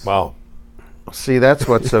 exercises. Wow. See, that's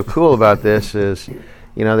what's so cool about this is...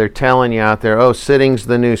 they're telling you out there, sitting's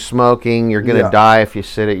the new smoking. You're going to die if you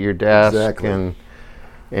sit at your desk. Exactly.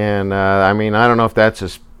 And I mean, I don't know if that's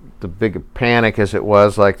as the big panic as it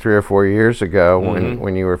was like 3 or 4 years ago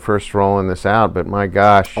when you were first rolling this out. But my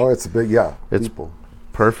gosh, it's a big It's people.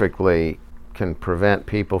 perfectly can prevent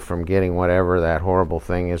people from getting whatever that horrible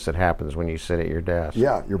thing is that happens when you sit at your desk.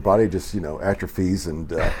 Yeah, your body just atrophies, and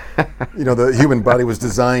the human body was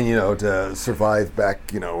designed to survive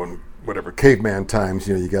back in whatever caveman times.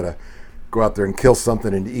 You got to go out there and kill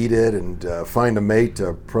something and eat it, and find a mate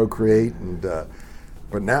to procreate, and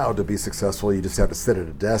but now to be successful, you just have to sit at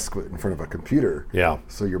a desk in front of a computer. Yeah.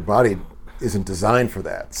 So your body isn't designed for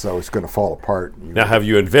that, so it's going to fall apart. Now, have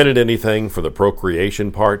you invented anything for the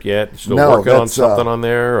procreation part yet? Still No, working on that's, something on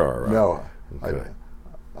there? Or No. Okay.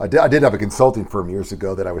 I did have a consulting firm years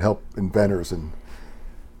ago that I would help inventors, and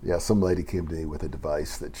some lady came to me with a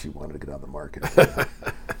device that she wanted to get on the market.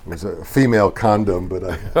 It was a female condom, but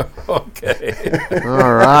Okay.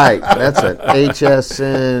 All right, that's an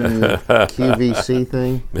HSN QVC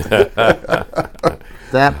thing.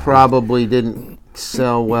 That probably didn't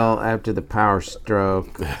sell well after the Power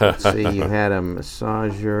Stroke. Let's see, you had a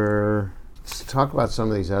massager. Let's talk about some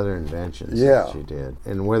of these other inventions that you did.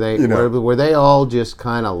 And were they all just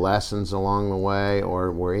kind of lessons along the way,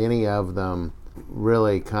 or were any of them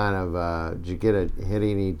really kind of, did you hit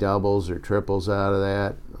any doubles or triples out of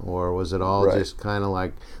that? Or was it all just kind of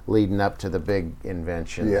like leading up to the big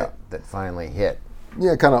invention that finally hit?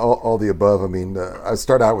 Yeah, kind of all the above. I mean, I'd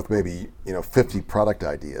start out with maybe 50 product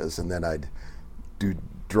ideas, and then I'd do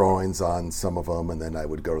drawings on some of them, and then I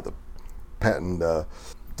would go to the patent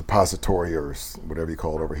depository, or whatever you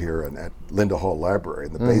call it over here, and at Linda Hall Library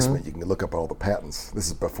in the basement. You can look up all the patents. This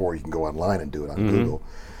is before you can go online and do it on Google.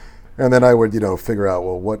 And then I would figure out,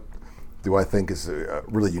 well, what do I think is a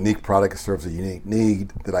really unique product that serves a unique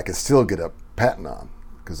need that I can still get a patent on?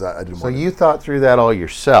 Because I didn't. So you thought through that all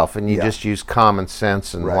yourself, and you just used common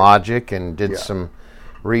sense and logic, and did some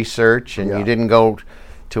research, and you didn't go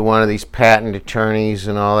to one of these patent attorneys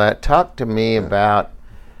and all that. Talk to me about,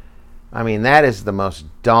 I mean, that is the most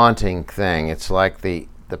daunting thing. It's like the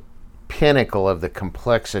pinnacle of the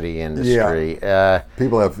complexity industry.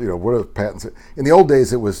 People have, what are patents? In the old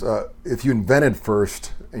days, it was if you invented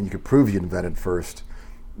first and you could prove you invented first,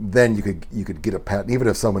 then you could get a patent. Even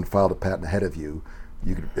if someone filed a patent ahead of you,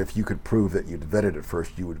 if you could prove that you invented it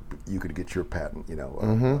first, you could get your patent,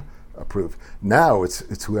 approved. Now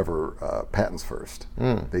it's whoever patents first.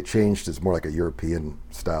 They changed. It's more like a European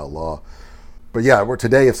style law. But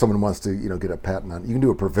today, if someone wants to get a patent on, you can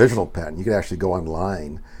do a provisional patent. You can actually go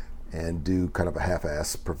online and do kind of a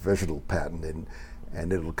half-ass provisional patent,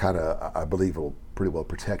 and it'll kind of, I believe, will pretty well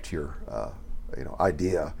protect your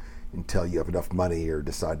idea until you have enough money or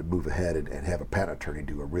decide to move ahead and have a patent attorney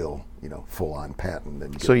do a real full-on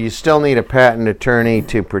patent. So you still need a patent attorney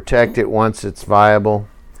to protect it once it's viable?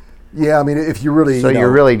 Yeah, I mean, if you really... So you're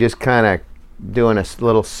really just kind of doing a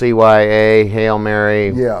little CYA, Hail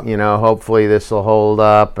Mary, hopefully this will hold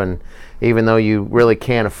up, and even though you really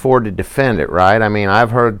can't afford to defend it, right? I mean,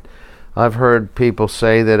 I've heard people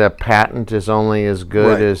say that a patent is only as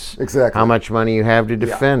good as how much money you have to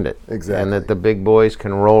defend it. Exactly. And that the big boys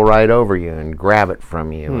can roll right over you and grab it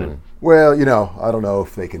from you. And well, I don't know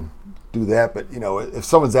if they can do that, but if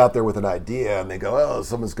someone's out there with an idea and they go,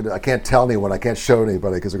 someone's gonna, I can't tell anyone, I can't show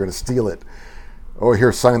anybody because they're going to steal it. Oh,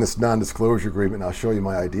 here, sign this non-disclosure agreement and I'll show you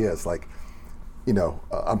my idea. It's like,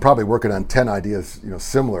 I'm probably working on 10 ideas,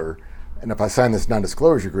 similar. And if I sign this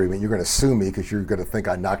non-disclosure agreement, you're going to sue me because you're going to think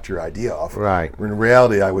I knocked your idea off. Right. When in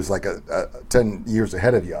reality, I was like 10 years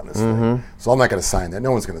ahead of you on this thing. So I'm not going to sign that.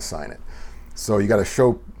 No one's going to sign it. So you got to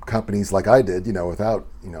show companies like I did, without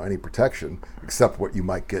any protection, except what you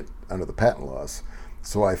might get under the patent laws.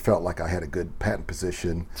 So I felt like I had a good patent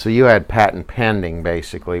position. So you had patent pending,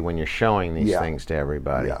 basically, when you're showing these things to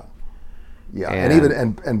everybody. Yeah,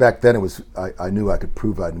 and back then it was I knew I could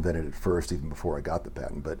prove I'd invented it first, even before I got the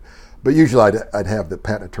patent. But usually I'd have the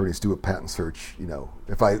patent attorneys do a patent search.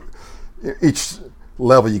 If each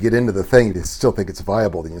level you get into the thing, you still think it's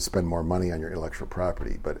viable, then you spend more money on your intellectual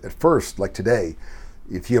property. But at first, like today,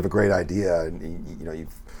 if you have a great idea and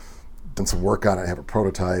you've done some work on it, have a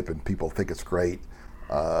prototype, and people think it's great,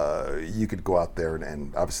 you could go out there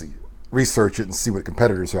and obviously research it and see what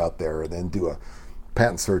competitors are out there, and then do a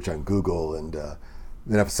patent search on Google, and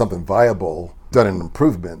then if it's something viable, done an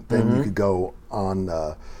improvement, then you could go on,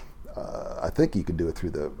 I think you could do it through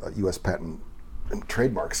the U.S. Patent and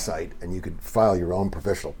Trademark site, and you could file your own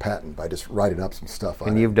professional patent by just writing up some stuff on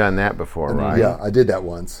it. And you've done that before, right? Yeah, I did that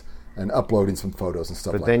once, and uploading some photos and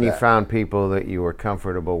stuff like that. But then you found people that you were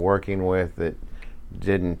comfortable working with that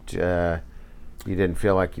didn't... you didn't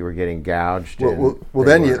feel like you were getting gouged. Well,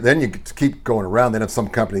 then you keep going around. Then if some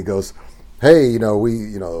company goes, hey,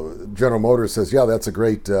 General Motors says, yeah, that's a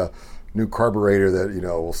great new carburetor that,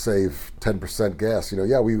 will save 10% gas.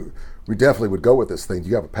 Yeah, we definitely would go with this thing. Do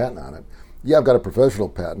you have a patent on it? Yeah, I've got a professional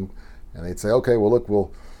patent. And they'd say, okay, well, look,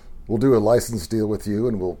 we'll do a license deal with you,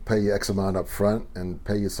 and we'll pay you X amount up front and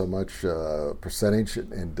pay you so much percentage,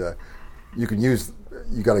 and you can use.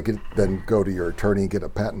 You got to then go to your attorney and get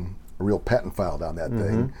a real patent filed on that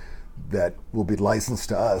thing that will be licensed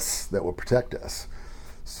to us, that will protect us.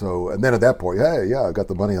 So, and then at that point, hey, yeah, I've got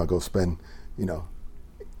the money. I'll go spend,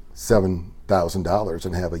 $7,000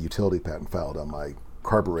 and have a utility patent filed on my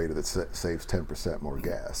carburetor that saves 10% more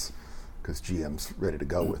gas, because GM's ready to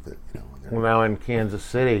go with it. Well, now in Kansas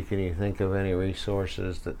City, can you think of any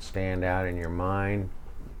resources that stand out in your mind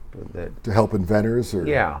to help inventors? Or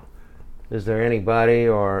yeah, is there anybody?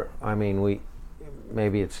 Or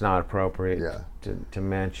maybe it's not appropriate to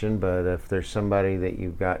mention, but if there's somebody that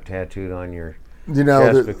you've got tattooed on your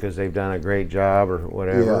chest because they've done a great job or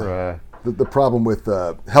whatever. The problem with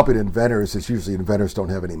helping inventors is usually inventors don't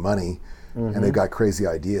have any money. And they've got crazy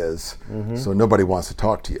ideas, so nobody wants to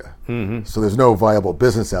talk to you. So there's no viable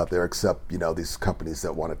business out there except these companies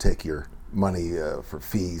that want to take your money for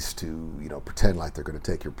fees to pretend like they're going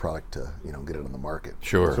to take your product to get it on the market.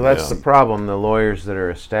 Sure. So that's the problem. The lawyers that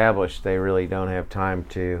are established, they really don't have time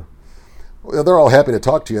to. Well, they're all happy to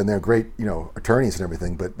talk to you, and they're great attorneys and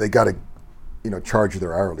everything, but they got to charge you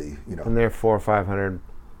their hourly. And they're $400 or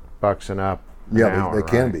 $500 and up. Yeah, they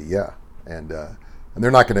can be. Yeah, and they're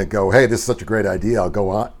not going to go, hey, this is such a great idea, I'll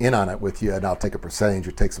go in on it with you and I'll take a percentage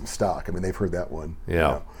or take some stock. They've heard that one.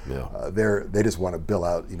 Yeah. They just want to bill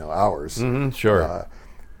out, hours. Sure.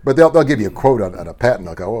 But they'll give you a quote on a patent.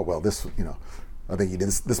 They'll go, oh, well, this, I think you need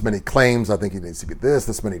this many claims. I think it needs to be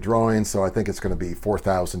this many drawings. So I think it's going to be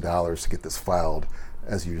 $4,000 to get this filed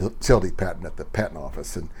as a utility patent at the patent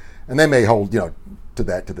office. And they may hold, to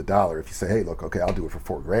the dollar if you say, hey, look, okay, I'll do it for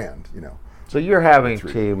 $4,000, So you're having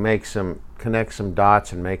to connect some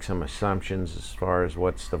dots and make some assumptions as far as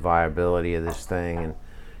what's the viability of this thing, and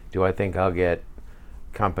do I think I'll get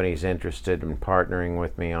companies interested in partnering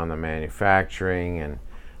with me on the manufacturing, and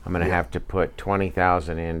I'm going to have to put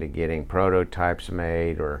 $20,000 into getting prototypes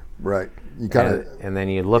made, or right. And then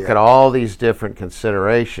you look at all these different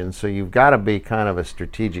considerations. So you've got to be kind of a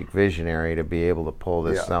strategic visionary to be able to pull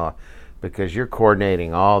this off, because you're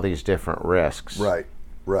coordinating all these different risks. Right.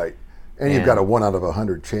 And you've got a 1 out of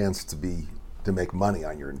 100 chance to make money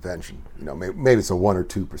on your invention. Maybe it's a 1 or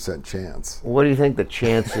 2% chance. What do you think the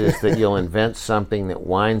chance is that you'll invent something that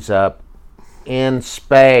winds up in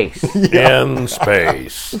space? In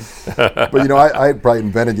space. But I probably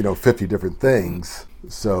invented 50 different things.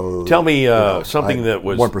 So tell me something that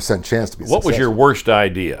was 1% chance to be. What was your worst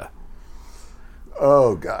idea?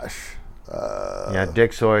 Oh gosh.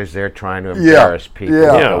 Dick Sawyer's there trying to embarrass people.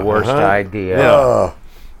 The worst idea.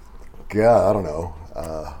 God, I don't know.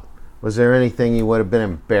 Was there anything you would have been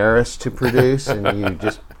embarrassed to produce, and you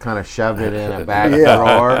just kind of shoved it in a back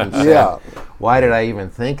drawer and said, why did I even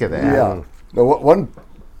think of that? Yeah. No, one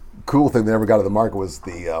cool thing that never got to the market was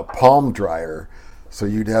the palm dryer. So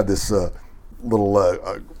you'd have this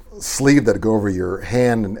little sleeve that would go over your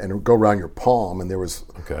hand and go around your palm, and there was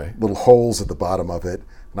little holes at the bottom of it.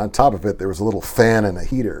 And on top of it, there was a little fan and a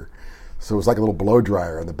heater. So it was like a little blow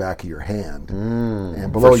dryer on the back of your hand.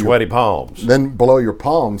 And below sweaty palms. Then below your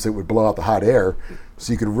palms, it would blow out the hot air.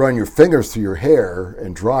 So you could run your fingers through your hair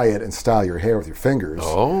and dry it and style your hair with your fingers.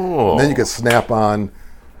 Oh. And then you could snap on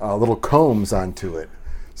little combs onto it.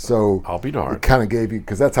 So I'll be darned. It kind of gave you,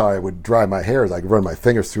 because that's how I would dry my hair, is I could run my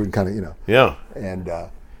fingers through it and kind of, Yeah. And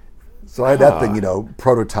so I had that thing,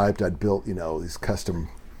 prototyped. I'd built, these custom,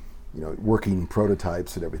 working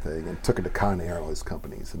prototypes and everything, and took it to Conair and all these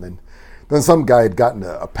companies. And then some guy had gotten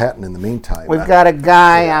a patent in the meantime. We've got a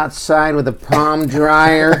guy outside with a palm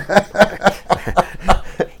dryer.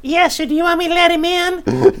 Yes, so do you want me to let him in?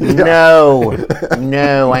 No,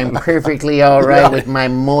 I'm perfectly all right with my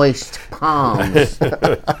moist palms.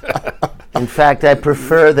 In fact, I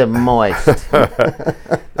prefer them moist.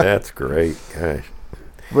 That's great, gosh.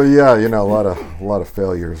 But yeah, a lot of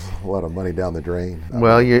failures, a lot of money down the drain.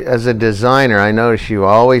 Well, as a designer, I noticed you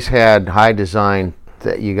always had high design.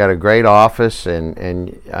 That you got a great office, and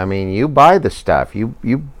you buy the stuff. You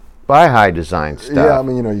buy high design stuff.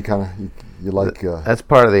 Yeah, you kind of you like. That's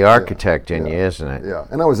part of the architect in you, isn't it? Yeah,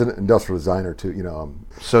 and I was an industrial designer too.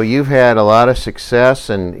 So you've had a lot of success,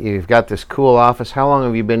 and you've got this cool office. How long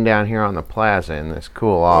have you been down here on the plaza in this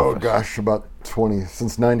cool office? Oh gosh, about 20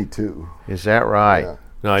 since '92. Is that right? Yeah.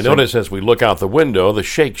 Now, I notice as we look out the window, the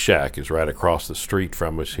Shake Shack is right across the street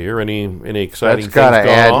from us here. Any exciting things going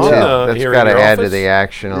on? That's got to add to the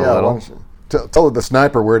action a little. tell the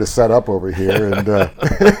sniper where to set up over here.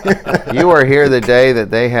 And you were here the day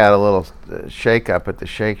that they had a little shake up at the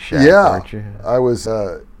Shake Shack, weren't you? I was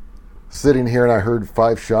sitting here and I heard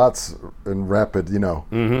 5 shots in rapid,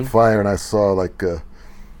 fire, and I saw like 4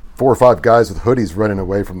 or 5 guys with hoodies running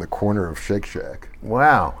away from the corner of Shake Shack.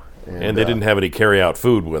 Wow. And they didn't have any carry-out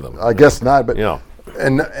food with them. I guess not, but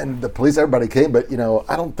and the police, everybody came, but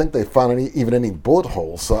I don't think they found even any bullet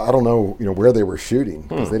holes. So I don't know, where they were shooting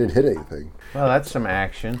because they didn't hit anything. Well, that's some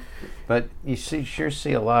action, but you sure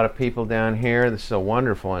see a lot of people down here. This is a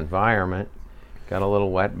wonderful environment. Got a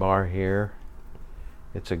little wet bar here.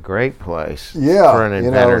 It's a great place for an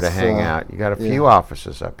inventor to hang out. You got a few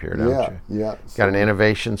offices up here, don't you? Yeah. Got an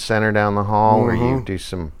innovation center down the hall where you do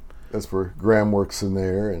some. That's where Graham works in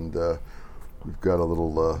there, and we've got a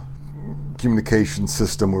little communication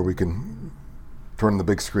system where we can turn on the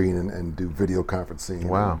big screen and do video conferencing.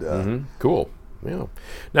 Wow. And, cool. Yeah.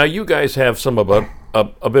 Now you guys have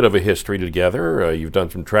a bit of a history together. You've done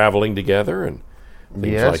some traveling together and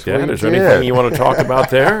things like that. Is there anything you want to talk about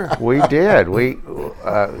there? We did. We,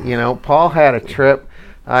 Paul had a trip.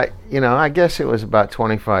 I guess it was about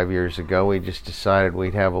 25 years ago. We just decided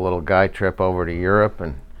we'd have a little guy trip over to Europe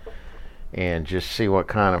and just see what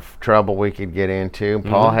kind of trouble we could get into.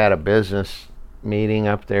 Paul had a business meeting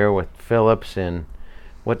up there with Philips in,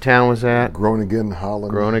 what town was that? Groningen,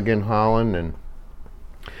 Holland. Groningen, Holland. And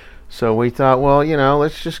so we thought, well,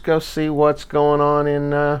 let's just go see what's going on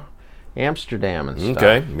in Amsterdam and stuff.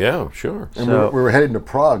 Okay, yeah, sure. And we were heading to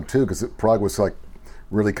Prague, too, because Prague was like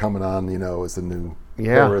really coming on, as the new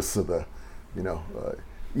Paris of the,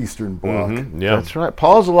 Eastern Bloc. Yeah. That's right.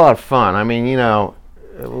 Paul's a lot of fun. I mean,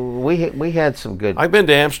 we had some good I've been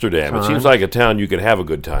to Amsterdam. times. It seems like a town you could have a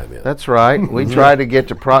good time in. That's right. We tried to get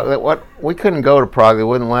to Prague. We couldn't go to Prague. They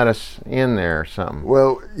wouldn't let us in there or something.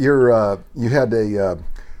 Well, you had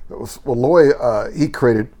Loy, he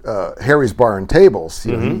created Harry's Bar and Tables.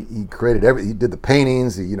 He created he did the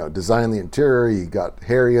paintings. He designed the interior. He got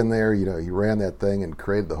Harry in there. He ran that thing and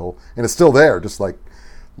created the whole. And it's still there, just like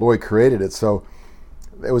Loy created it. So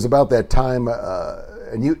it was about that time.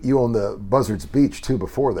 And you owned the Buzzards Beach too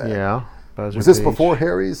before that. Yeah, Buzzard Was this Beach. before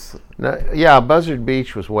Harry's? No, yeah, Buzzard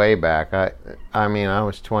Beach was way back. I mean, I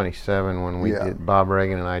was 27 when we did. Bob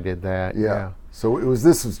Reagan and I did that. Yeah. So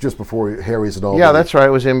this was just before Harry's and all. Yeah, that's right.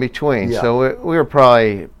 It was in between. Yeah. So we were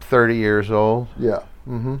probably 30 years old. Yeah.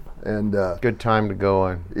 Mm-hmm. And good time to go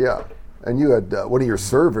in. Yeah. And you had one of your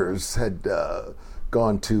servers had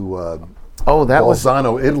gone to that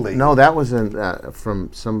Bolzano, was Italy. No, that was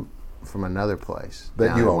from another place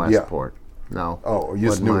that you owned. Westport. No. Oh, you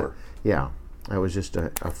just knew her. Yeah. I was just a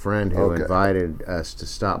friend who invited us to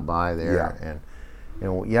stop by there,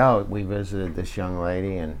 and we visited this young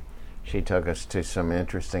lady, and she took us to some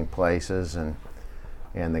interesting places, and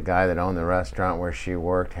the guy that owned the restaurant where she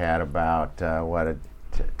worked had about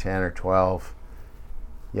 10 or 12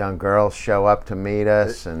 young girls show up to meet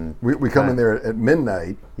us, and we come in there at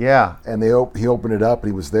midnight. Yeah, and he opened it up,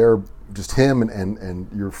 and he was there, just him and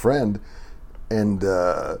your friend, and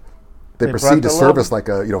they proceed to serve us like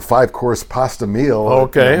a 5-course pasta meal.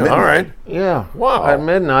 Okay, all right. Yeah, wow. At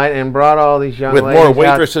midnight, and brought all these young with ladies more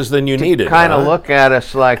waitresses than you needed. Kind of look at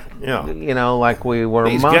us like like we were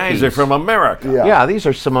these monkeys. guys are from America. Yeah, these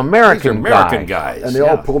are some American guys. And they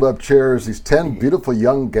all pulled up chairs. These 10 beautiful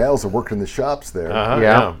young gals that worked in the shops there.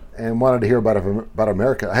 And wanted to hear about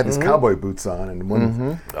America. I had these cowboy boots on, and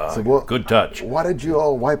one said, "Well, good touch. Why did you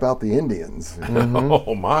all wipe out the Indians?"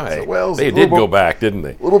 Oh my! So, well, they did go back, didn't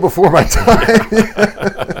they? A little before my time.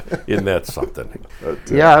 Isn't that something?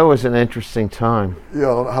 But, yeah, it was an interesting time.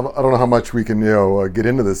 Yeah, I don't know how much we can get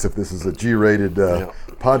into this if this is a G-rated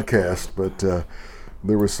podcast, but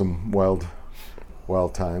there were some wild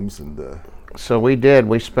times and. So we did.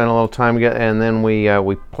 We spent a little time together, and then we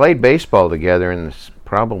played baseball together in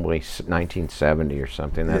probably 1970 or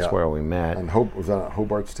something. That's where we met. And was that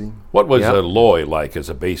Hobart's team? What was Loy like as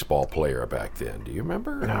a baseball player back then? Do you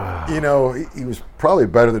remember? He was probably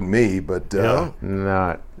better than me, but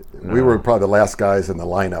not. We were probably the last guys in the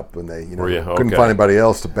lineup when they couldn't find anybody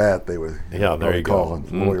else to bat. They would there you go.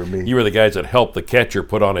 Loy or me. You were the guys that helped the catcher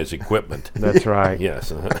put on his equipment. That's right.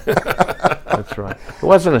 Yes. That's right. It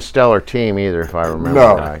wasn't a stellar team either, if I remember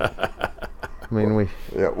right. I mean,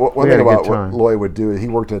 one thing about what Loy would do, he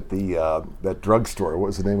worked at the that drugstore. What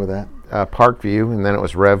was the name of that? Parkview, and then it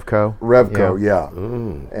was Revco. Yeah.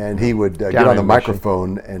 And he would get on the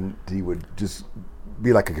microphone, and he would just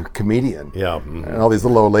be like a comedian. Yeah. And all these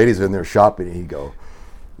little old ladies are in there shopping, and he'd go,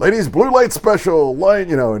 "Ladies, blue light special, light,"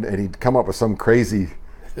 and he'd come up with some crazy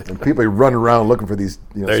And people run around looking for these.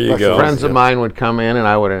 There you go. Friends of mine would come in, and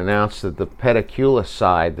I would announce that the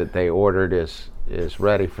pediculicide that they ordered is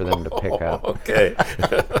ready for them to pick up. Okay.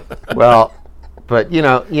 Well, but you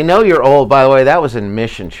know you're old. By the way, that was in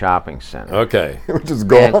Mission Shopping Center. Okay. Which is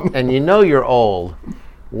gone. And you know you're old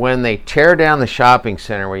when they tear down the shopping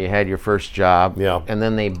center where you had your first job, and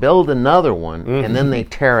then they build another one, and then they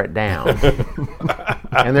tear it down,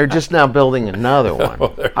 and they're just now building another one.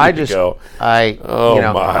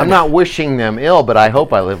 I'm not wishing them ill, but I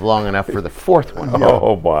hope I live long enough for the fourth one.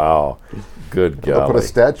 Oh wow, good golly. They'll put a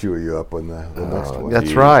statue of you up on the next one.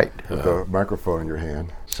 That's right. With a microphone in your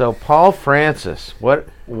hand. So Paul Francis, what?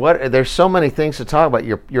 There's so many things to talk about.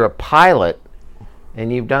 You're a pilot. And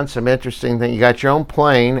you've done some interesting things. You got your own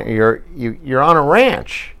plane. You're on a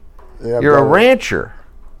ranch. Yeah, you're a rancher.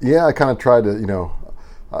 Yeah, I kind of tried to,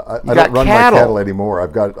 I don't run cattle. my cattle anymore. I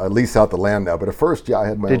lease out the land now. But at first, I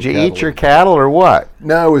had my own Did you cattle. eat your cattle or what?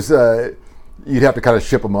 No, it was, you'd have to kind of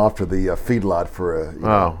ship them off to the feedlot for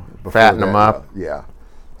fatten them up. Yeah.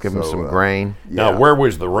 Give them some grain. Now, where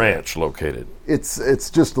was the ranch located? It's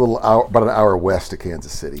just about an hour west of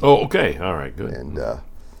Kansas City. Oh, okay. All right, good. And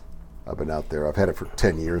I've been out there. I've had it for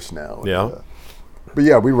 10 years now. Yeah. But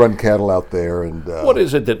yeah, we run cattle out there. And what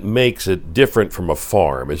is it that makes it different from a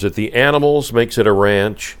farm? Is it the animals makes it a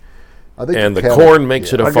ranch? I think and the corn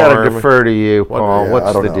makes it a farm? I got to defer to you, Paul.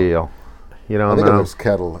 What's the deal? You don't know? I think it was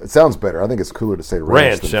cattle. It sounds better. I think it's cooler to say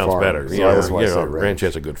ranch than sounds farm. better. So that's why I say ranch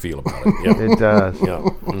has a good feel about it. Yeah. It does. Yeah.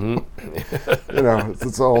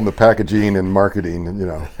 It's all in the packaging and marketing, and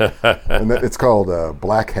it's called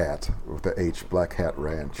Black Hat with the H, Black Hat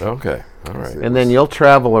Ranch. Okay, all right. And then you'll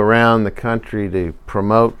travel around the country to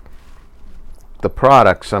promote the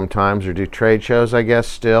product sometimes, or do trade shows, I guess,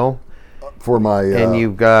 still. For my and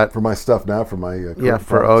you've got for my stuff now for my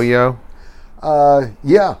for Oyo.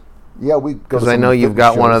 Yeah, we go. Because I know you've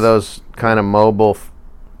got one of those kind of mobile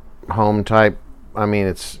home type. I mean,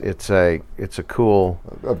 it's a cool.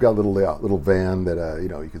 I've got a little van that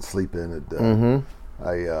you can sleep in. And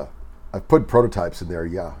I've put prototypes in there.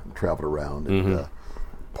 Yeah, and traveled around and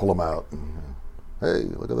pull them out. And hey,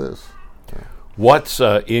 look at this. What's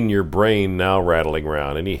in your brain now rattling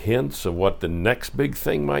around? Any hints of what the next big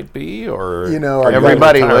thing might be, or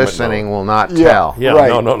everybody listening will not tell? Yeah,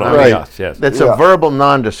 right, no. Right. Yes. That's a verbal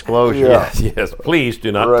non-disclosure. Yes. Please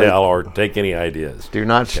do not tell or take any ideas. Do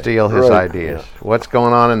not steal his ideas. Yeah. What's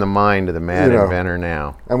going on in the mind of the mad inventor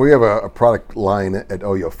now? And we have a product line at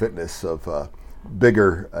Oyo Fitness of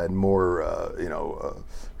bigger and more,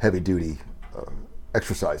 heavy-duty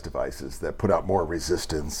exercise devices that put out more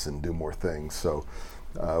resistance and do more things. So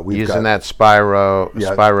we've using that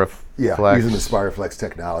Spiroflex. Yeah, using the Spiroflex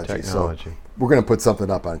technology. So we're going to put something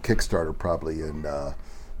up on Kickstarter probably in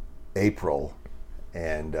April,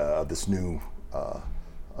 and this new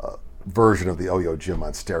version of the Oyo Gym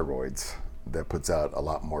on steroids that puts out a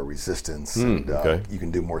lot more resistance and you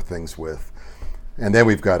can do more things with. And then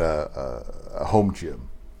we've got a home gym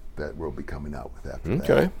that we'll be coming out with after that.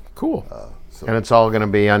 Okay, cool. And it's all going to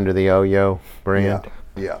be under the Oyo brand?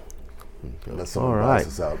 Yeah. Unless someone buys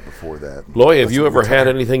us out before that. Loy, have you ever had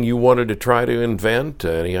anything you wanted to try to invent?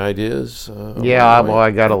 Any ideas?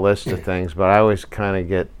 I got a list of things, but I always kind of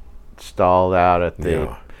get stalled out at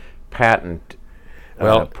the patent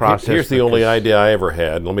process. Here's the only idea I ever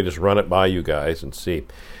had. Let me just run it by you guys and see.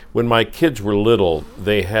 When my kids were little,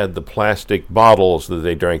 they had the plastic bottles that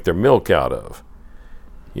they drank their milk out of.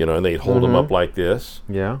 And they'd hold them up like this.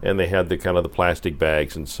 Yeah. And they had the kind of the plastic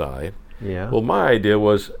bags inside. Yeah. Well, my idea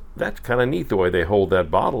was, that's kind of neat the way they hold that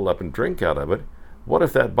bottle up and drink out of it. What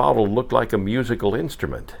if that bottle looked like a musical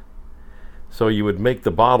instrument? So you would make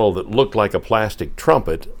the bottle that looked like a plastic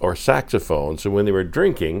trumpet or saxophone, so when they were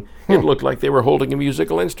drinking, it looked like they were holding a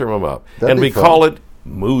musical instrument up. That'd and we fun. call it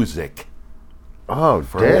music. Oh,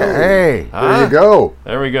 hey. There you go.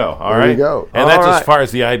 There we go. All there right. You go. And that's as far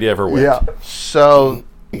as the idea ever went. Yeah. So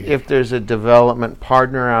if there's a development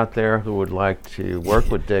partner out there who would like to work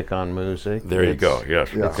with Dick on music, there you go.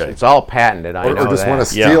 Yes. Yeah. Okay. It's all patented. I know or just that. want to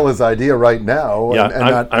steal his idea right now.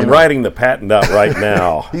 Yeah. I'm writing the patent out right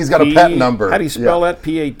now. He's got a patent number. How do you spell that?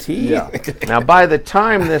 P-A-T? Yeah. Now, by the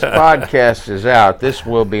time this podcast is out, this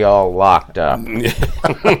will be all locked up.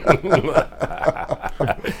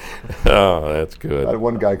 Oh, that's good. I had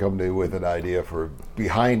one guy come to me with an idea for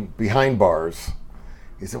behind bars.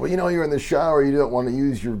 He said, well, you're in the shower, you don't want to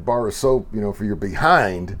use your bar of soap, for your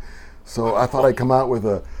behind. So I thought I'd come out with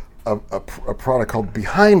a product called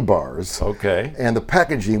Behind Bars. Okay. And the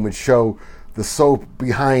packaging would show the soap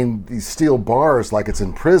behind these steel bars like it's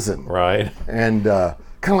in prison. Right. And kind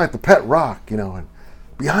of like the Pet Rock, and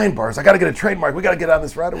Behind Bars. I got to get a trademark. We got to get on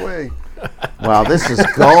this right away. Wow, this is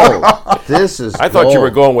gold. This is I thought you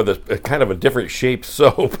were going with a kind of a different shaped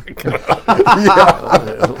soap.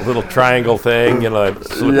 A little triangle thing.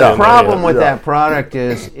 The problem with that product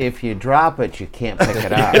is if you drop it, you can't pick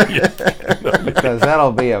it up. Because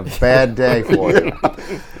that'll be a bad day for you.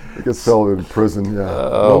 It gets sold in prison,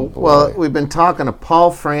 Well, we've been talking to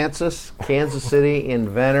Paul Francis, Kansas City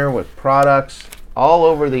inventor with products all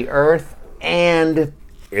over the earth and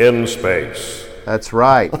in space. That's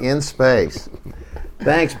right, in space.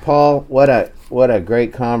 Thanks, Paul. What a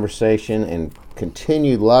great conversation, and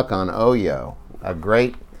continued luck on OYO. A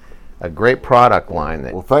great product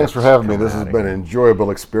line. Well, thanks for having me. This has been an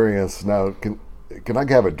enjoyable experience. Now, can I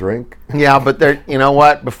have a drink? Yeah, but there. You know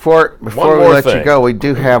what? Before we let you go, we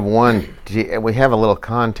do have one. We have a little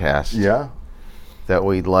contest. Yeah. That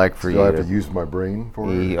we'd like for you. Do I have to use my brain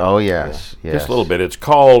for it? Oh yes, yes. Just a little bit. It's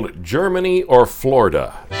called Germany or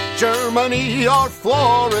Florida. Germany or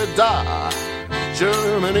Florida.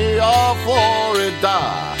 Germany or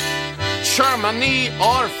Florida. Germany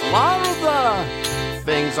or Florida.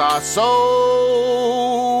 Things are so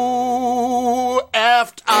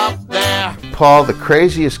effed up there. Paul, the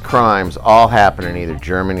craziest crimes all happen in either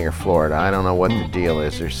Germany or Florida. I don't know what the deal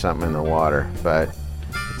is. There's something in the water, but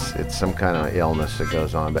it's some kind of illness that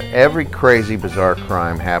goes on. But every crazy, bizarre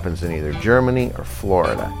crime happens in either Germany or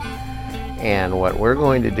Florida. And what we're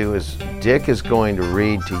going to do is Dick is going to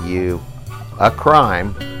read to you a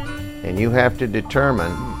crime, and you have to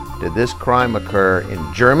determine, did this crime occur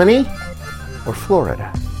in Germany or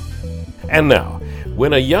Florida? And now,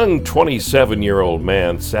 when a young 27-year-old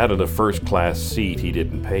man sat in a first-class seat he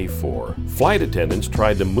didn't pay for, flight attendants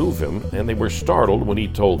tried to move him, and they were startled when he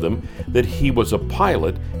told them that he was a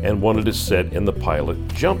pilot and wanted to sit in the pilot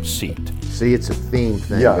jump seat. See, it's a theme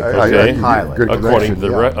thing. Yeah, according to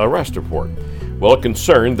the arrest report. Well,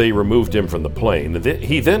 concerned, they removed him from the plane.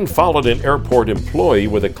 He then followed an airport employee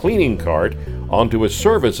with a cleaning cart onto a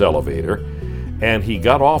service elevator, and he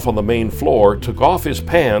got off on the main floor, took off his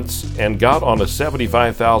pants, and got on a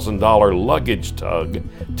 $75,000 luggage tug,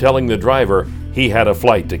 telling the driver he had a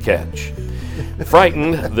flight to catch.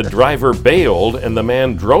 Frightened, the driver bailed, and the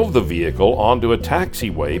man drove the vehicle onto a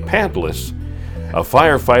taxiway, pantless. A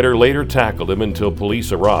firefighter later tackled him until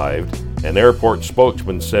police arrived. An airport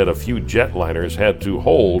spokesman said a few jetliners had to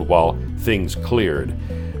hold while things cleared.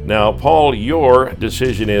 Now, Paul, your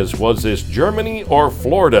decision is, was this Germany or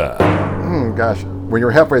Florida? Gosh, when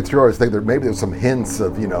you're halfway through, I was thinking maybe there's some hints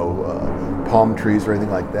of, palm trees or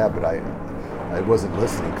anything like that, but I wasn't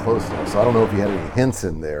listening close enough, so I don't know if you had any hints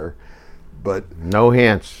in there. But no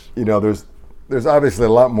hints. There's obviously a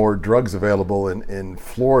lot more drugs available in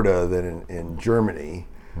Florida than in Germany.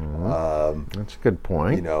 Mm-hmm. That's a good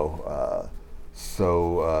point.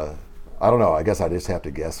 So I don't know. I guess I just have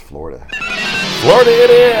to guess Florida. Florida it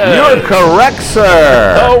is! You're correct,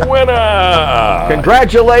 sir! The winner!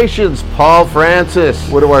 Congratulations, Paul Francis.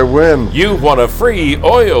 What do I win? You won a free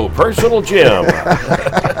OYO personal gym.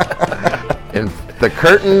 In the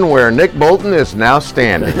curtain where Nick Bolton is now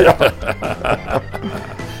standing.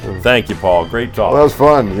 Thank you, Paul. Great talk. Well, that was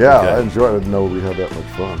fun. Yeah, okay. I enjoyed it. I didn't know we had that much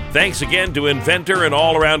fun. Thanks again to inventor and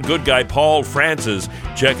all-around good guy Paul Francis.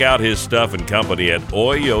 Check out his stuff and company at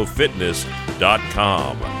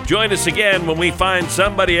OYOfitness.com. Join us again when we find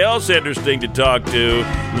somebody else interesting to talk to.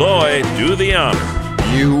 Lloyd, do the honor.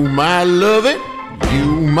 You might love it. You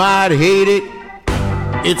might hate it.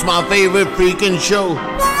 It's my favorite freaking show.